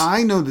only happens?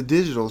 I know the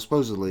digital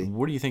supposedly.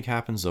 What do you think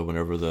happens though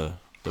whenever the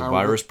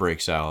virus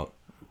breaks out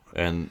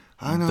and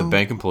I know. the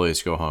bank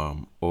employees go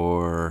home,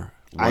 or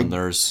when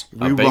there's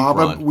a bank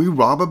run? We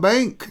rob a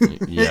bank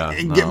Yeah,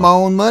 and get my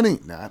own money.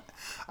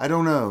 I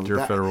don't know.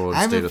 Your federal I and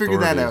haven't state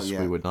figured that out authorities,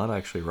 yet. we would not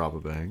actually rob a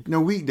bank.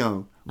 No, we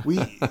don't.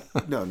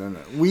 No.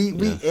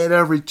 We at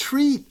our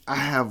retreat, I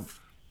have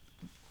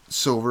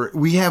silver.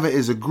 We have it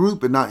as a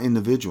group, but not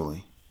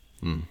individually.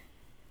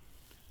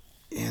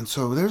 And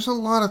so there's a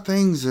lot of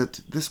things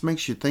that this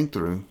makes you think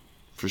through,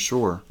 for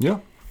sure. Yeah.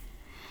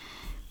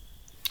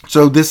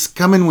 So this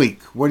coming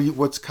week,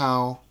 what's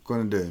Kyle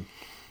going to do?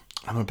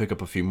 I'm going to pick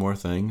up a few more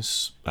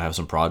things. I have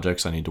some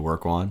projects I need to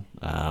work on.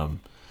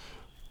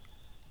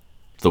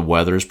 The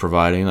weather's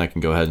providing. I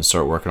can go ahead and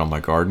start working on my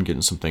garden,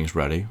 getting some things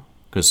ready.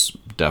 Because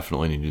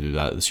definitely need to do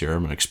that this year. I'm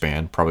going to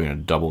expand. Probably going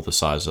to double the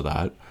size of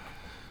that.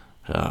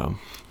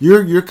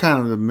 You're kind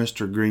of the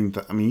Mr. Green.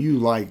 You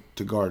like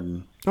to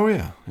garden. Oh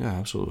yeah,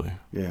 absolutely.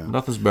 Yeah,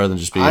 nothing's better than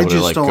just being able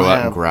to go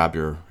out and grab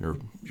your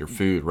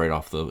food right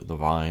off the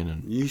vine.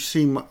 And you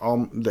see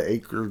the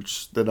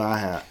acres that I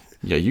have.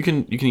 Yeah, you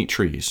can eat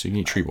trees. You can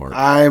eat tree bark.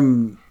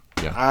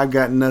 I've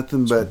got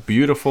nothing but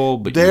beautiful,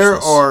 but there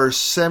useless. are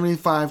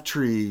 75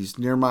 trees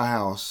near my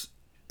house.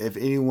 If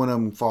any one of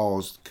them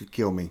falls, could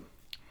kill me.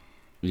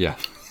 Yeah.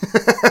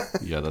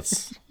 Yeah,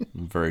 that's a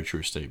very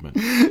true statement.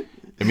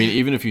 I mean,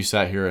 even if you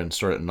sat here and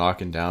started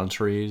knocking down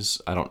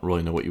trees, I don't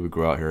really know what you would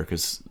grow out here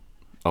because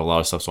a lot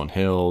of stuff's on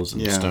hills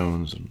and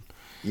stones. And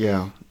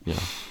Yeah.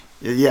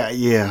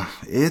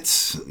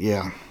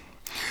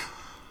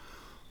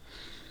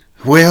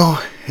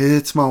 Well,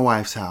 it's my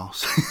wife's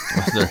house.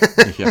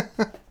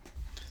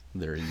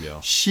 There you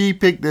go. She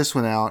picked this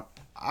one out.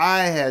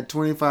 I had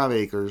 25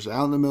 acres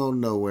out in the middle of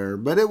nowhere,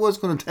 but it was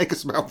going to take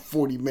us about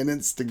 40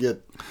 minutes to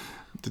get.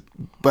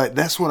 But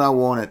that's what I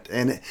wanted.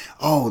 And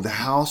the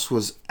house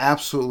was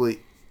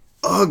absolutely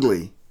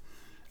ugly.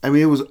 I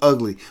mean, it was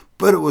ugly,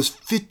 but it was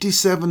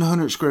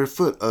 5,700 square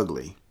foot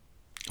ugly.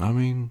 I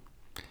mean,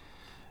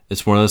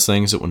 it's one of those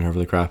things that whenever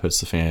the crap hits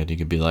the fan, you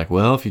can be like,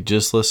 well, if you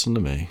just listen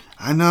to me.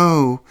 I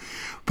know,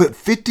 but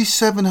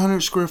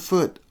 5,700 square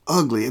foot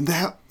ugly. And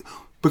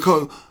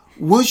because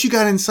once you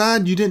got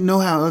inside, you didn't know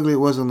how ugly it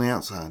was on the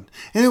outside.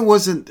 And it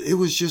was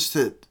just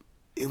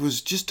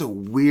a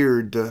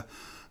weird,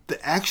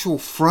 the actual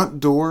front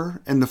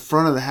door and the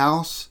front of the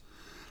house,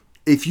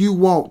 if you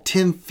walk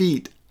 10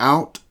 feet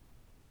out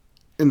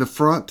in the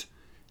front,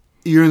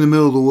 you're in the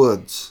middle of the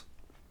woods.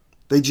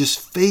 They just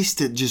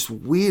faced it just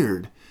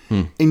weird.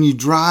 And you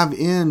drive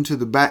into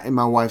the back, and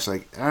my wife's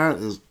like, that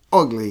is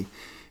ugly.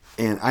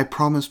 And I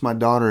promised my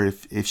daughter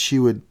if she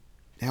would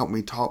help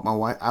me talk my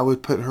wife, I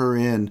would put her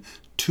in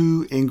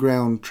 2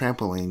 in-ground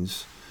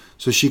trampolines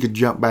so she could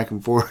jump back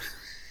and forth.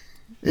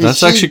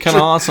 That's actually kind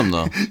of awesome,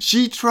 though.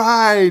 She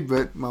tried,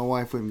 but my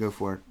wife wouldn't go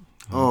for it.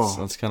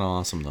 That's kind of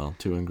awesome, though.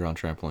 2 in-ground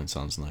trampoline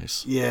sounds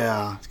nice.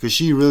 Yeah, because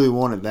she really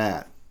wanted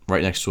that.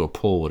 Right next to a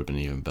pool would have been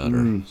even better.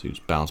 So you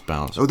just bounce.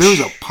 Oh, there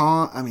was a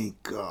pond. I mean,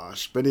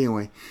 gosh. But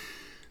anyway,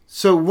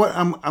 so what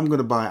I'm going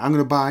to buy? I'm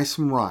going to buy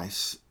some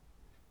rice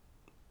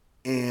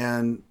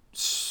and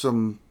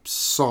some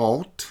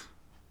salt.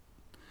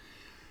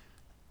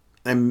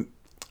 And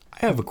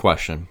I have a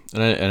question,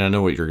 and I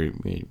know what you're going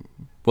to.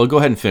 Well, go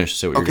ahead and finish.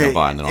 Say what you're going to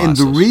buy, and then I'll and ask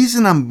the this.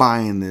 reason I'm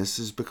buying this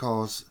is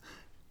because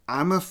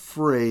I'm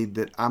afraid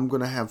that I'm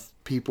going to have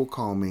people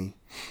call me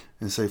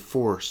and say,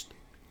 Forrest,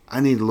 I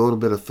need a little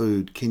bit of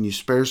food. Can you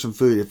spare some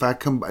food? If I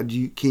come,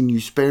 can you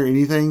spare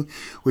anything?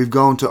 We've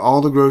gone to all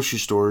the grocery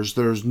stores.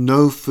 There's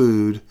no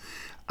food.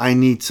 I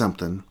need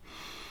something.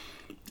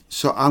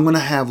 So I'm going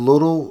to have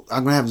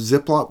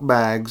Ziploc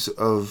bags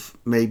of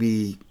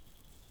maybe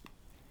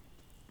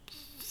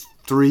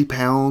 3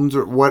 pounds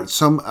or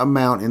some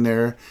amount in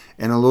there,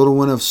 and a little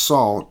one of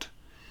salt.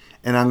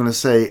 And I'm going to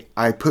say,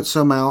 I put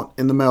some out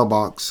in the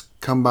mailbox.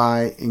 Come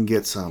by and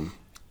get some.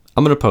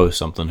 I'm going to post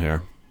something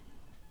here.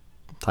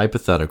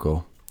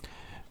 Hypothetical.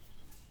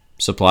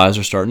 Supplies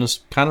are starting to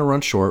kind of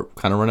run short,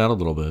 kind of run out a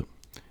little bit.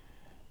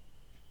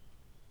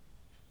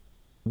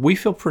 we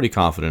feel pretty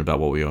confident about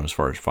what we own as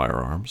far as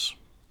firearms,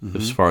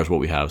 as far as what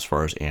we have as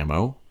far as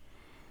ammo.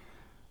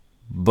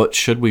 But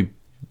should we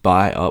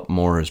buy up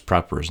more as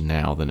preppers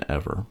now than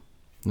ever?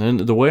 And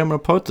the way I'm going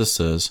to put this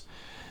is,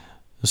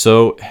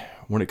 so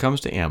when it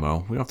comes to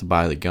ammo, we don't have to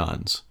buy the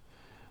guns.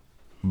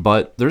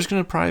 But there's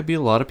going to probably be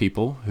a lot of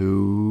people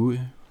who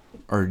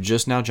are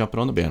just now jumping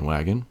on the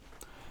bandwagon,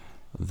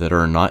 that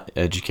are not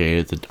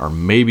educated, that are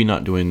maybe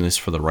not doing this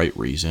for the right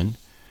reason.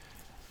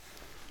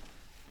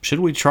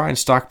 Should we try and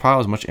stockpile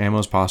as much ammo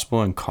as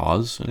possible and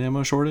cause an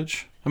ammo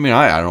shortage? I mean,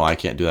 I don't know. I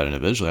can't do that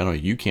individually. I know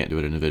you can't do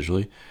it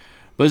individually.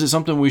 But is it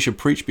something we should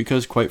preach?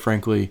 Because, quite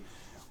frankly,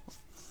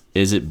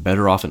 is it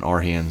better off in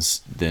our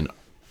hands than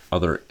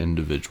other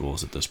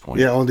individuals at this point?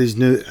 Yeah, all these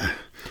new...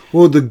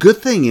 Well, the good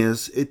thing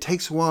is it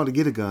takes a while to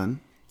get a gun.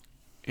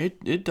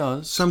 It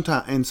does.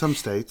 Sometimes in some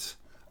states.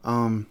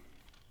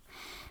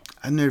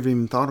 I never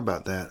even thought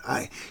about that.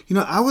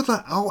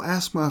 I'll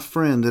ask my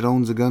friend that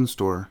owns a gun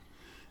store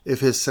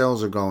if his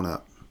sales are going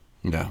up.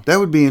 Yeah. That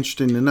would be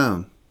interesting to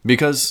know.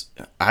 Because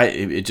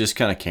it just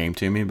kind of came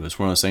to me, but it's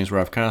one of those things where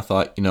I've kind of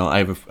thought, I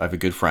have a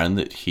good friend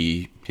that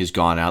he's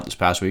gone out this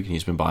past week and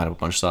he's been buying up a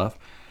bunch of stuff,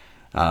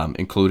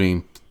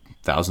 including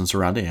thousands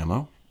of rounds of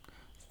ammo,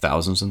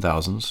 thousands and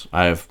thousands.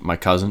 I have my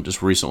cousin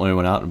just recently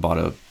went out and bought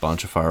a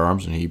bunch of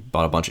firearms and he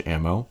bought a bunch of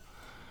ammo.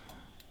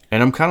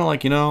 And I'm kind of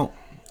like,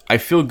 I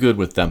feel good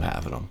with them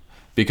having them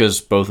because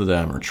both of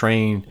them are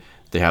trained.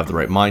 They have the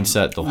right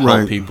mindset. They'll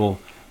help people.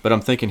 But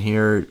I'm thinking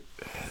here,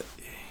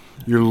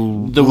 your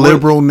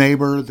liberal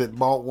neighbor that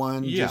bought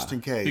one just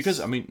in case. Because,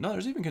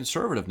 there's even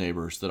conservative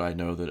neighbors that I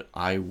know that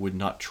I would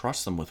not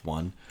trust them with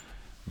one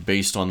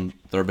based on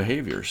their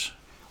behaviors.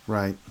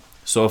 Right.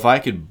 So if I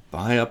could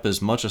buy up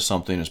as much of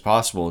something as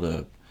possible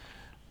to,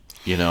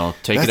 take That's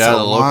it out of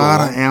the local... That's a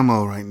lot of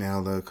ammo right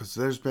now, though, because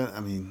there's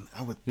been,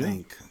 I would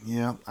think.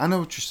 Yeah, I know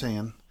what you're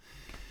saying.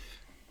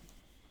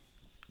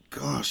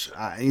 Gosh,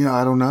 I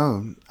don't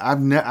know.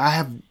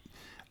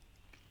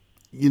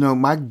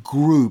 My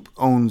group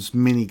owns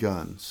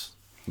miniguns.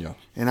 Yeah.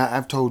 And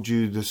I've told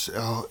you this.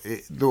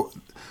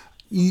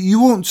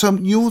 You want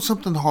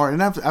something hard,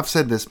 and I've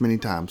said this many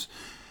times.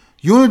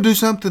 You want to do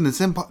something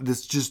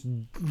that's just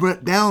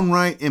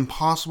downright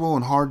impossible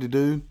and hard to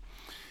do,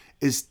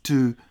 is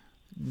to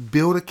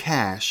build a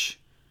cache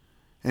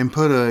and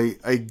put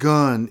a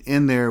gun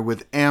in there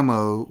with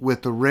ammo,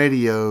 with the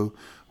radio,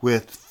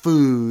 with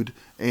food,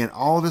 and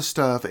all this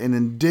stuff, and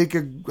then dig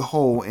a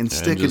hole and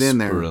stick it in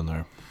there. Put it in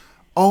there.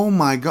 Oh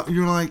my God!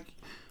 You're like,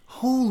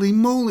 holy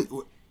moly!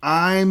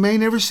 I may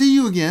never see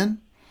you again.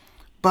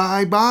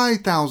 Bye bye,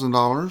 $1,000.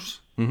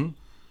 Mm-hmm.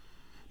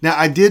 Now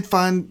I did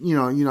find,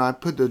 I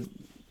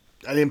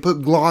didn't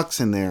put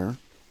Glocks in there,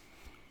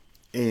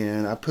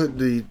 and I put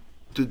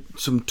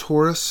some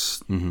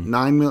Taurus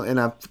 9mm, and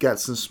I've got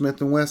some Smith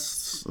and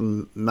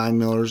Wesson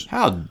 9mm.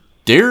 How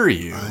dare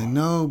you? I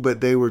know, but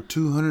they were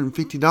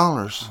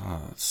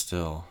 $250.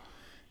 Still.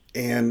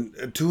 And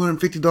a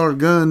 $250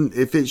 gun,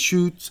 if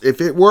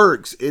it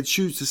works, it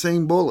shoots the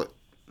same bullet.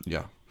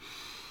 Yeah.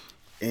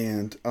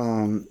 And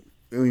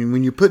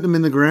when you're putting them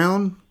in the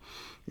ground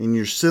and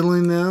you're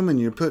settling them and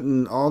you're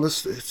putting all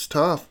this, it's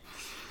tough.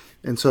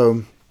 And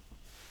so,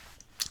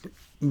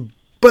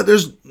 but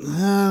there's,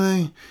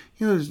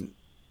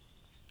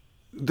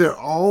 they're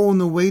all on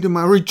the way to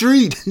my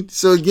retreat.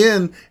 So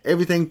again,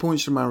 everything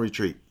points to my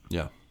retreat.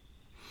 Yeah.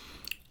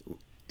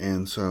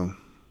 And so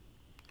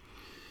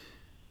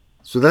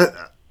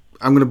that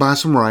I'm going to buy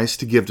some rice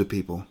to give to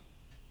people.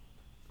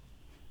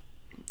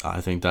 I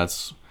think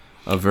that's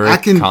a very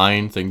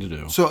kind thing to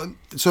do. So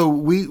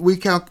we was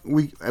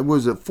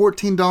it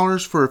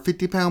 $14 for a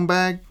 50-pound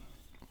bag?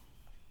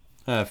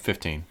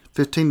 15.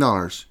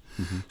 $15.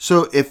 Mm-hmm.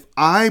 So if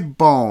I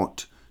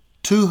bought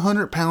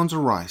 200 pounds of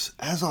rice,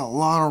 that's a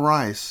lot of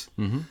rice.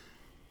 Mm-hmm.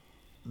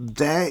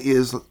 That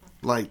is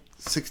like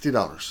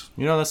 $60.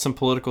 That's some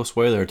political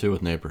sway there too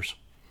with neighbors.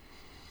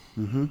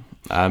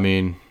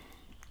 Mm-hmm.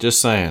 Just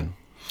saying.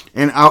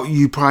 And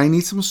you probably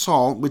need some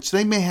salt, which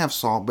they may have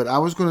salt, but I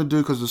was going to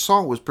do, because the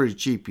salt was pretty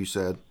cheap, you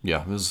said.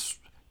 Yeah, it was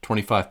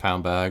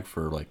 25-pound bag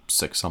for like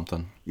 $6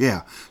 something.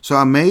 Yeah. So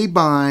I may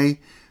buy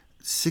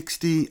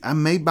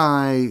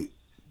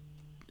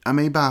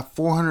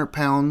 400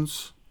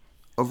 pounds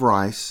of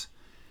rice.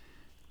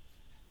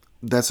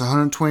 That's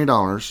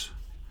 $120.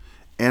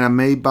 And I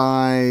may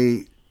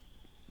buy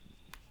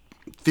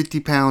 50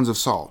 pounds of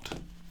salt.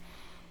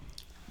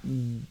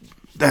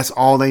 That's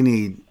all they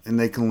need, and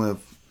they can live.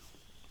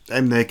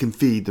 And they can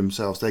feed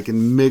themselves. They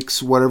can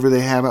mix whatever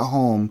they have at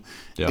home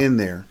in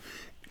there.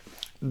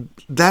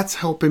 That's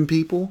helping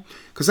people.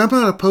 Because I'm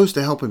not opposed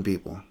to helping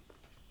people.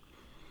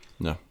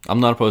 No, I'm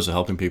not opposed to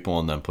helping people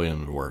and then putting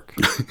them to work.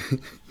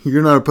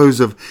 You're not opposed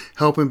to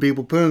helping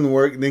people, putting them to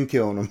work, and then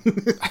killing them. I'm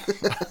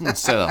going to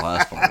say that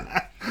last part.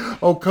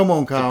 Oh, come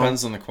on, Kyle.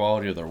 Depends on the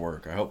quality of their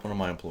work. I hope one of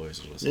my employees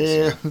is listening.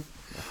 Yeah.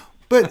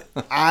 But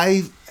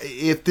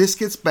if this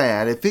gets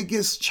bad, if it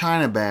gets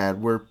China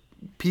bad, where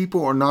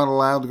people are not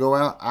allowed to go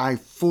out, I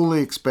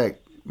fully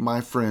expect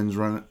my friends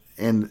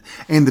and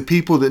the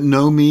people that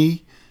know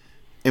me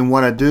and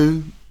what I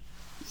do,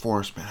 for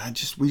us, man.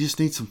 We just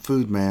need some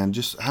food, man.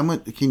 Just how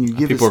much can you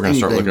give People us? are going to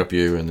start anything? looking up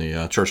you in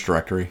the church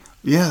directory.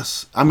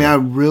 Yes, I mean I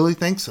really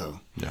think so.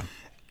 Yeah.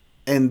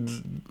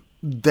 And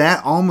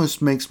that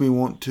almost makes me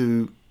want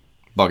to.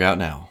 Bug out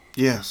now.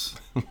 Yes.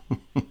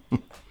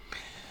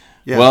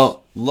 Yes.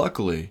 Well,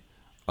 luckily,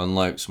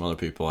 unlike some other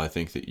people, I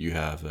think that you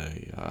have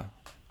a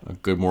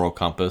good moral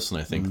compass, and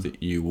I think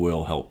that you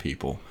will help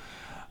people.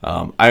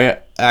 I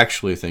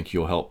actually think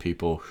you'll help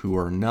people who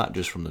are not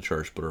just from the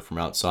church, but are from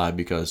outside,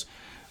 because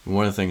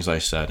one of the things I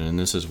said, and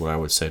this is what I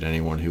would say to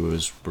anyone who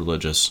is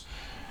religious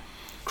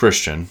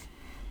Christian,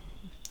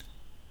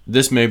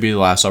 this may be the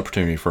last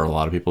opportunity for a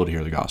lot of people to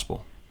hear the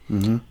gospel.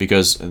 Mm-hmm.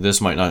 Because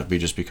this might not be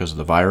just because of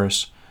the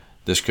virus.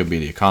 This could be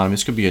the economy.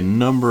 This could be a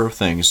number of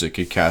things that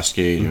could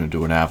cascade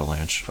into an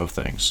avalanche of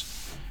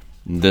things.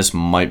 This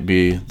might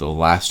be the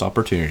last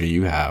opportunity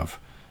you have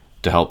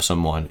to help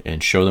someone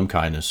and show them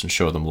kindness and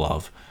show them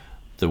love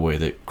the way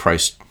that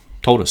Christ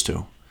told us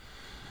to.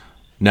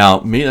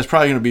 Now, me, that's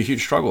probably going to be a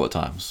huge struggle at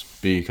times,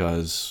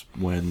 because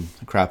when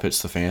the crap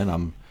hits the fan,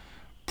 I'm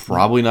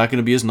probably not going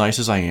to be as nice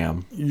as I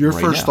am. Your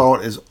right first now.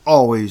 thought is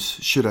always,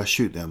 should I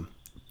shoot them?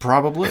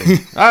 Probably.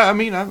 I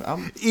mean,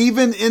 I'm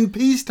Even in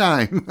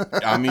peacetime.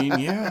 I mean,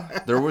 yeah.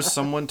 There was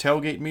someone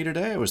tailgating me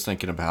today. I was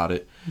thinking about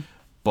it.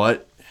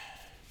 But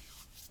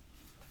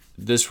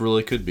this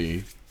really could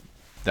be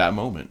that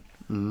moment.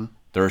 Mm-hmm.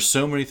 There are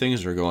so many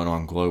things that are going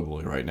on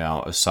globally right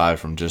now, aside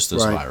from just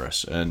this Right.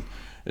 virus. And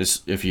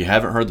if you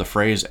haven't heard the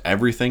phrase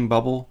everything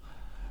bubble,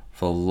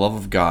 for the love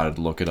of God,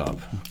 look it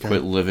up. Okay.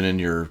 Quit living in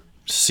your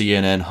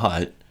CNN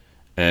hut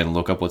and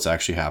look up what's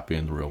actually happening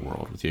in the real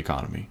world with the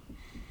economy.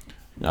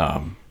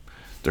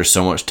 There's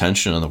so much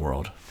tension in the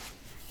world.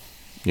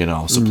 You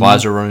know,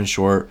 supplies are running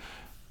short,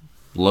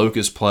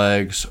 locust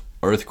plagues,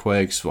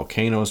 earthquakes,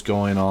 volcanoes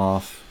going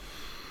off.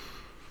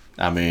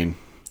 I mean,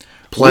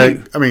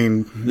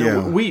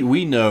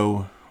 We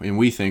know, and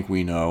we think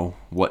we know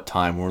what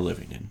time we're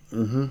living in.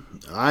 Mm-hmm.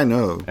 I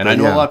know. And I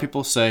know a lot of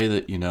people say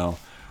that, you know,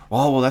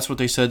 well, that's what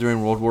they said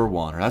during World War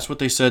I, or that's what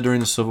they said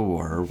during the Civil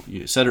War, or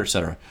et cetera, et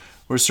cetera.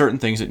 There's certain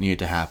things that needed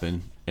to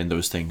happen, and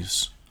those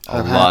things,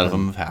 a lot of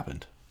them have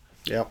happened.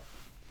 Yep.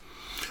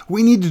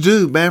 We need to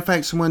do. Matter of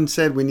fact, someone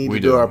said we need to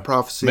do our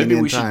prophecy. Maybe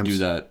in we times. should do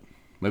that.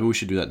 Maybe we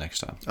should do that next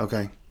time.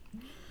 Okay.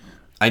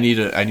 I need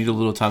a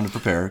little time to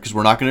prepare, because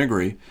we're not going to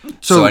agree.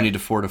 So I need to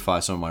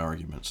fortify some of my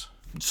arguments.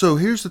 So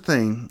here's the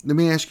thing. Let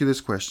me ask you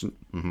this question,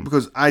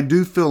 because I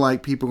do feel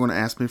like people are going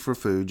to ask me for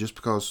food just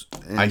because.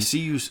 I see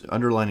you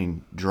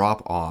underlining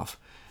drop off.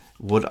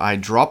 Would I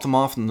drop them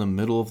off in the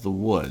middle of the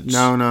woods?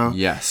 No.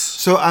 Yes.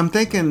 So I'm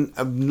thinking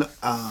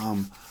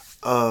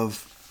of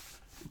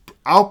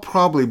I'll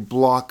probably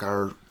block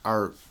our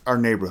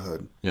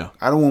neighborhood. Yeah.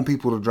 I don't want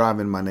people to drive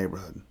in my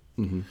neighborhood.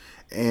 Mm-hmm.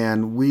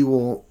 And we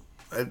will.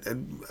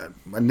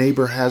 A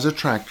neighbor has a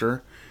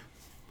tractor.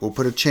 We'll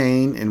put a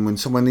chain, and when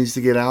someone needs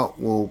to get out,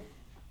 we'll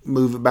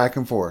move it back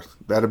and forth.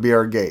 That'll be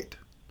our gate.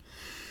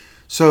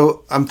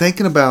 So I'm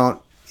thinking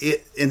about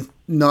it and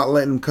not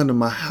letting them come to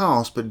my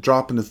house, but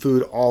dropping the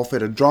food off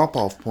at a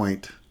drop-off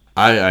point.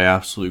 I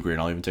absolutely agree,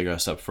 and I'll even take it a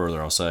step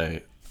further. I'll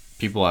say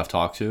people I've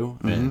talked to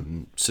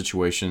and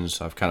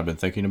situations I've kind of been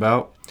thinking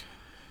about.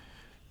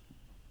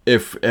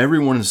 If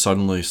everyone is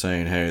suddenly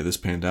saying, hey, this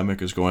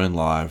pandemic is going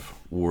live,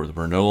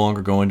 we're no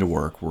longer going to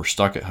work, we're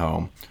stuck at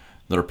home,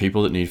 there are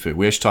people that need food.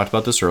 We actually talked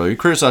about this earlier. You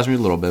criticized me a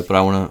little bit, but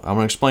I want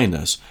to explain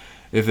this.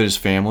 If it is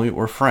family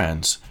or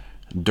friends,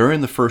 during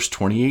the first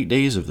 28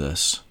 days of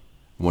this,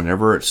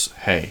 whenever it's,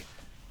 hey,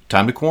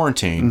 time to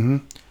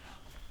quarantine,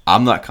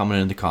 I'm not coming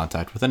into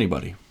contact with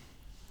anybody.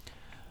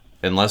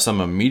 Unless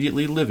I'm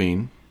immediately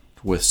living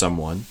with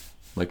someone,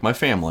 like my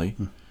family,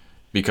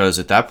 because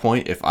at that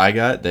point, if I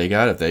got it, they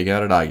got it. If they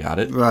got it, I got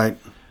it. Right.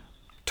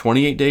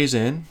 28 days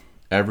in,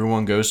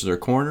 everyone goes to their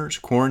corners,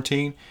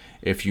 quarantine.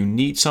 If you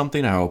need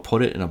something, I will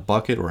put it in a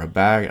bucket or a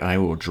bag, and I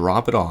will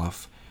drop it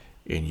off,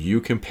 and you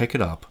can pick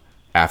it up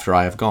after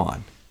I have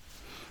gone.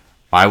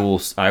 I will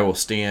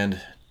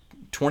stand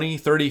 20,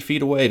 30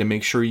 feet away to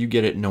make sure you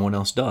get it and no one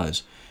else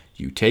does.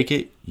 You take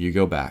it, you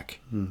go back.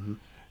 Mm-hmm.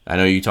 I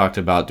know you talked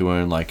about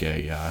doing like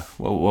a,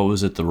 what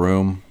was it, the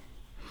room?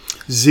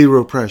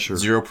 Zero pressure.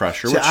 Zero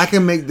pressure. See, I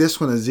can make this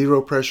one a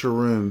zero pressure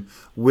room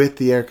with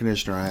the air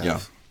conditioner I have. Yeah.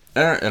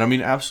 And I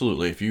mean,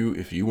 absolutely. If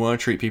you want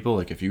to treat people,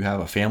 like if you have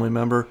a family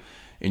member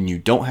and you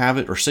don't have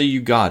it, or say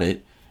you got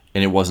it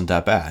and it wasn't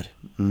that bad,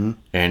 and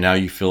now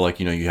you feel like,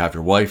 you have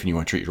your wife and you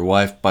want to treat your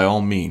wife, by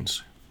all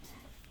means,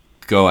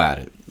 go at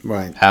it.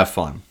 Right. Have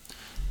fun.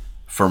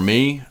 For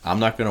me, I'm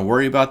not going to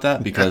worry about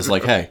that because,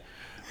 like, hey,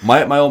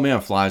 my old man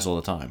flies all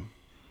the time.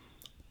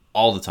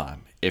 All the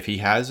time. If he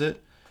has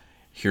it,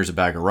 here's a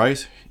bag of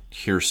rice,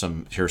 here's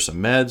some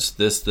meds,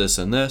 this,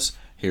 and this.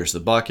 Here's the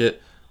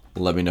bucket.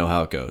 Let me know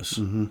how it goes.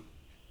 Mm-hmm.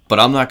 But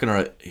I'm not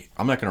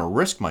gonna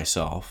risk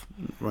myself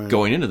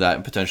going into that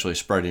and potentially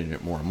spreading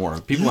it more and more.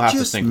 People have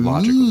to think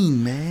logically.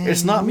 Man.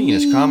 It's not mean.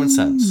 It's common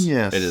sense.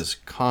 Yes. It is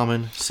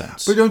common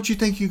sense. But don't you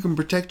think you can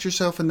protect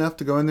yourself enough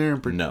to go in there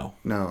and No.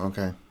 No.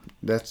 Okay.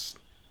 That's.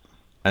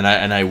 And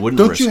I wouldn't.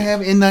 Don't risk you it. have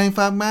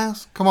N95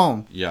 masks? Come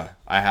on. Yeah,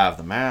 I have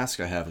the mask.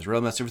 I have his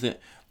rail mask, everything.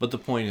 But the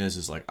point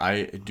is like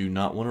I do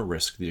not want to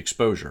risk the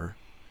exposure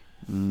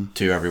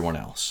to everyone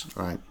else.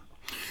 Right.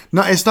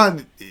 No, it's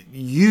not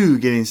you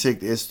getting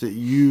sick. It's that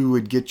you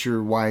would get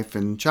your wife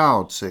and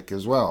child sick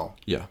as well.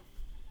 Yeah.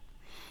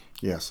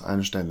 Yes, I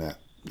understand that.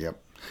 Yep.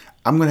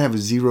 I'm going to have a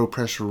zero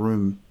pressure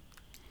room.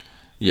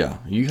 Yeah,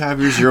 you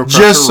have your zero pressure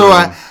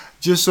room.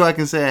 Just so I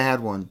can say I had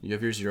one. You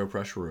have your zero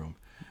pressure room.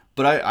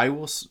 But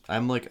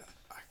I'm like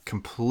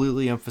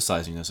completely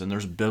emphasizing this, and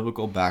there's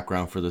biblical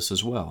background for this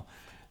as well.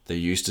 They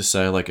used to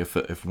say, like,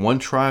 if one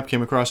tribe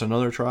came across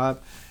another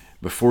tribe,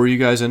 before you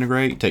guys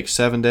integrate, take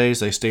 7 days,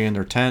 they stay in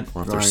their tent.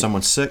 Or if there's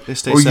someone sick, they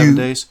stay 7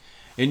 days.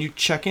 And you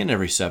check in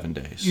every 7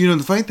 days. You know,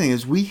 the funny thing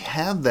is we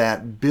have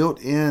that built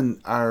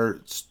in our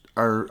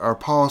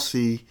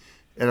policy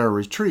at our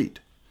retreat.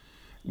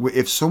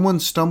 If someone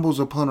stumbles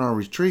upon our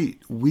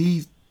retreat,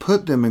 we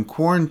put them in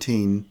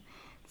quarantine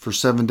for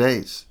 7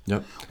 days.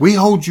 Yep. We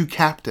hold you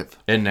captive.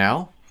 And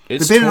now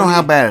it's depending on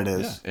how bad it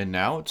is. Yeah, and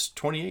now it's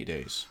 28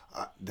 days.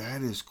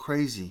 That is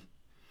crazy.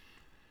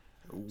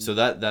 So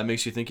that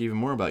makes you think even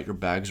more about your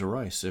bags of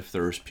rice. If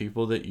there's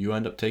people that you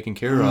end up taking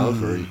care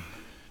of, or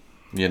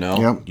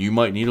you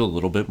might need a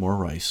little bit more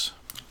rice.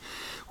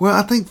 Well,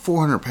 I think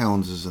 400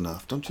 pounds is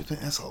enough. Don't you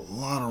think? That's a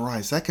lot of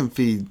rice. That can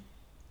feed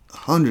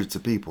hundreds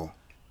of people.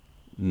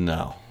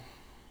 No.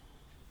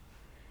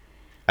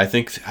 I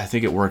think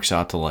it works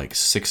out to like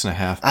 6.5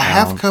 pounds. A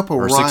half cup of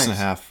rice. Or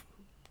 6.5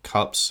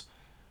 cups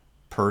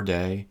per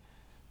day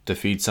to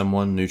feed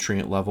someone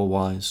nutrient level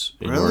wise.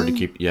 In order to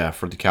keep,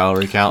 for the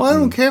calorie count. Well, I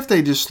don't care if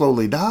they just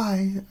slowly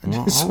die.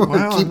 Who's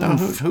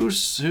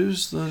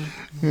the...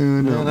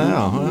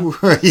 now,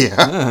 huh?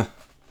 Yeah.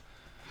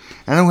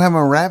 I don't have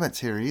my rabbits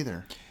here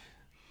either.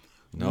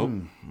 Nope.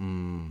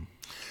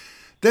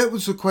 That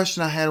was the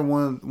question I had in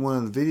one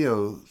of the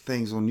video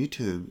things on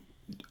YouTube.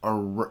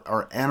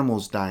 Are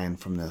animals dying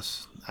from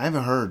this? I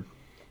haven't heard.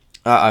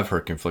 I've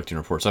heard conflicting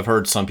reports. I've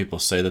heard some people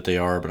say that they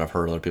are, but I've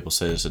heard other people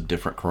say it's a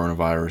different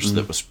coronavirus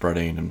that was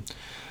spreading, and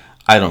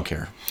I don't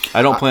care.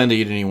 I don't plan to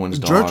eat anyone's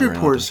dog. Drudge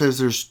Report says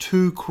there's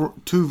two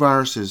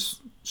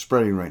viruses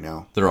spreading right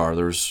now.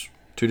 There's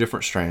 2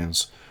 different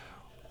strands.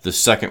 The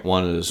second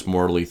one is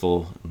more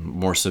lethal,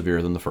 more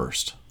severe than the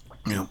first.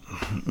 Yeah.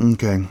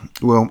 Okay.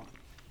 Well,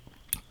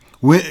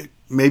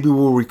 maybe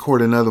we'll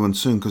record another one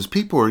soon because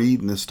people are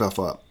eating this stuff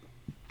up.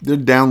 They're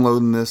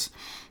downloading this.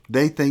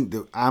 They think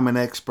that I'm an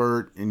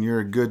expert and you're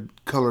a good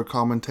color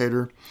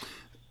commentator.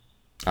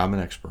 I'm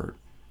an expert.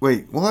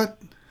 Wait, what?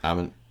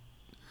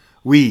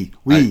 We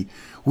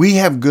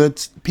have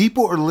good...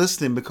 People are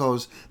listening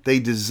because they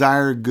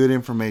desire good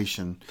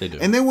information. They do.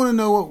 And they want to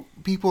know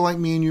what people like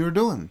me and you are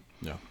doing.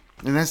 Yeah.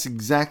 And that's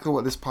exactly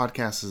what this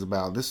podcast is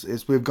about.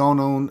 We've gone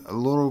on a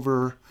little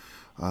over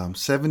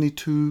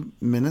 72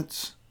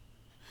 minutes.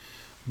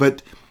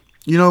 But,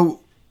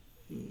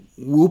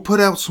 we'll put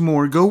out some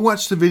more. Go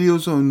watch the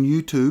videos on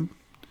YouTube.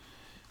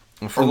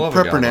 For love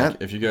of God, like,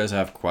 if you guys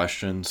have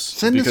questions,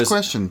 send us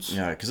questions.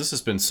 Yeah, because this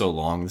has been so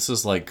long. This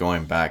is like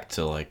going back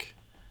to like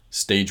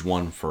stage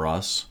 1 for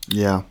us.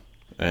 Yeah.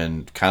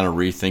 And kind of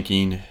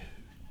rethinking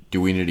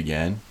doing it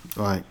again.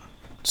 Right.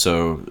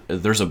 So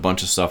there's a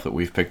bunch of stuff that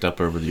we've picked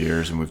up over the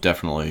years, and we've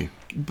definitely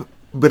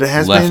But it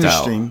has been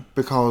interesting out.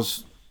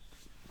 Because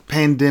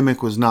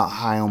pandemic was not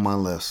high on my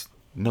list.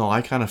 No,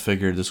 I kind of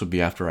figured this would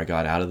be after I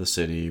got out of the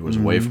city, was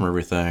away from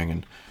everything,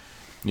 and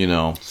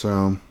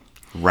so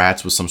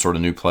rats with some sort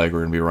of new plague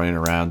were going to be running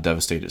around,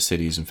 devastated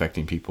cities,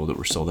 infecting people that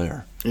were still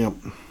there. Yep.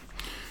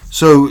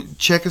 So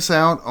check us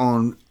out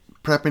on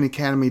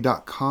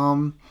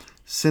preppingacademy.com.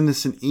 Send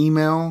us an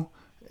email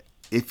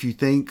if you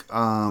think.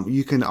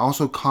 You can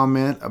also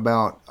comment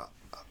about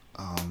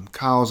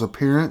Kyle's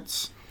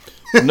appearance.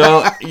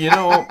 No, you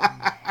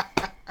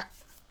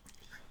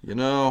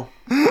know.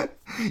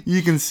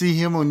 You can see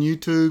him on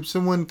YouTube.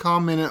 Someone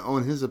commented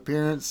on his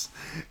appearance,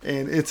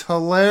 and it's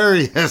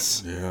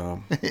hilarious. Yeah.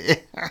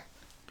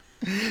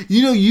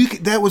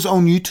 That was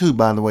on YouTube,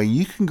 by the way.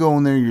 You can go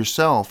on there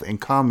yourself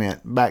and comment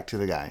back to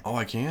the guy. Oh,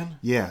 I can?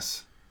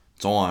 Yes.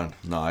 It's on.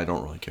 No, I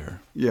don't really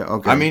care. Yeah,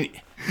 okay. I mean,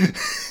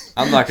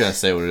 I'm not going to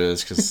say what it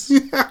is because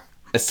it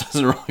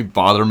doesn't really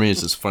bother me.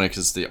 It's just funny because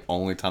it's the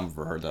only time I've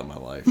ever heard that in my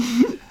life.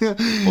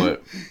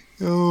 But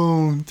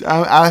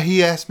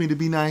he asked me to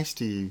be nice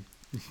to you.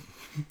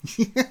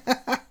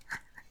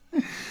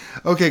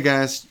 Okay,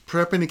 guys,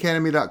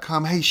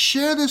 preppingacademy.com. Hey,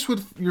 share this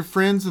with your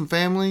friends and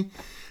family.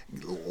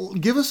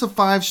 Give us a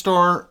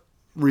 5-star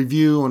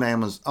review on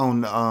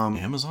Amazon.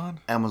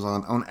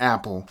 On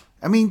Apple.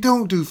 I mean,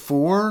 don't do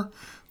 4.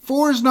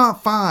 4 is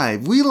not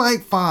 5. We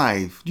like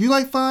 5. Do you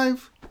like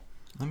 5?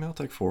 I mean, I'll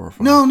take 4 or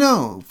 5.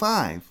 No,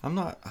 5. I'm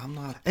not.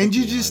 And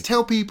you just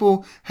tell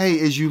people, hey,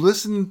 as you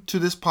listen to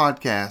this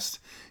podcast,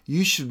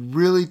 you should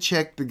really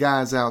check the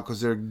guys out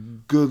because they're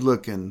good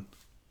looking.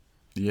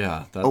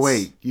 Yeah. Oh,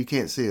 wait, you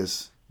can't see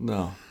us.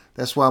 No.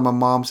 That's why my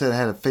mom said I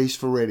had a face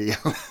for radio.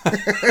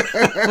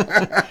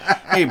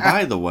 Hey,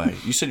 by the way,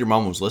 you said your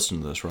mom was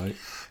listening to this, right?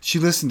 She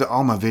listened to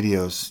all my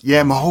videos.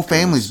 Yeah, my whole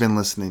family's been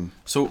listening.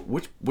 So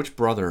which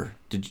brother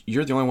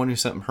you're the only one who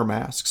sent her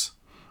masks?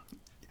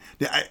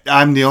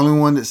 I'm the only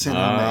one that sent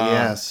her that.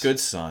 Yes. Good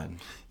son.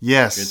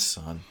 Yes. Good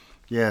son.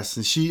 Yes,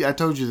 and I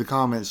told you the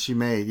comments she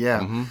made. Yeah,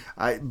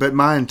 Mm-hmm. But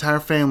my entire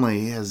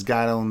family has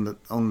got on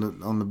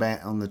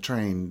the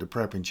train, the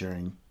prepping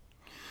train,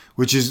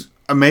 which is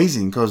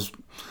amazing because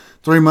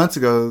 3 months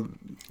ago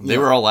They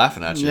were all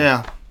laughing at you.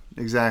 Yeah,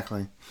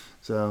 exactly.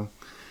 So,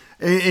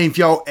 and if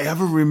y'all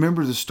ever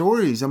remember the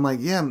stories, I'm like,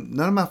 yeah,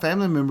 none of my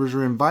family members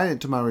were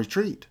invited to my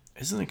retreat.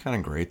 Isn't it kind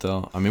of great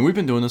though? I mean, we've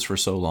been doing this for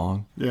so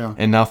long. Yeah.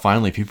 And now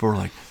finally, people are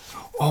like,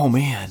 "Oh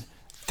man,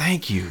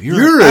 thank you.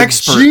 You're an a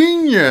expert."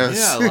 genius.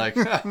 Yeah, like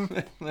what am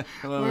I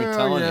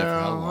telling you for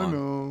how long? I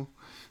know.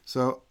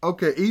 So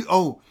okay.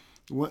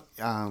 What?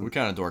 We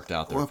kind of dorked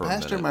out there Well, for a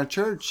pastor minute. at my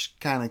church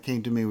kind of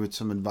came to me with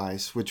some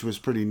advice, which was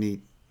pretty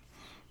neat.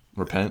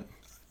 Repent.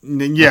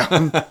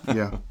 Yeah.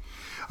 Yeah.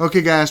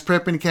 Okay, guys,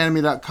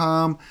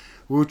 preppingacademy.com.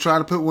 We'll try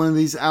to put one of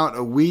these out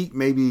a week,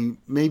 maybe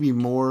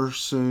more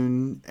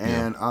soon.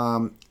 And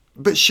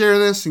but share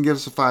this and give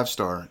us a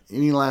 5-star.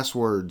 Any last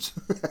words?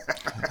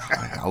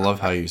 I love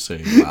how you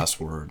say last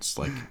words.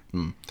 Like,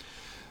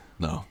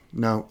 no.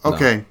 No.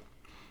 Okay.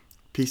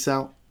 Peace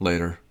out.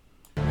 Later.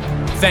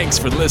 Thanks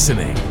for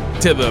listening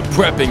to the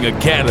Prepping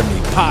Academy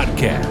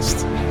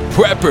podcast.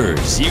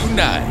 Preppers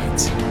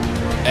Unite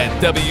at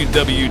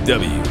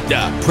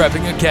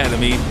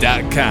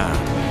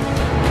www.preppingacademy.com.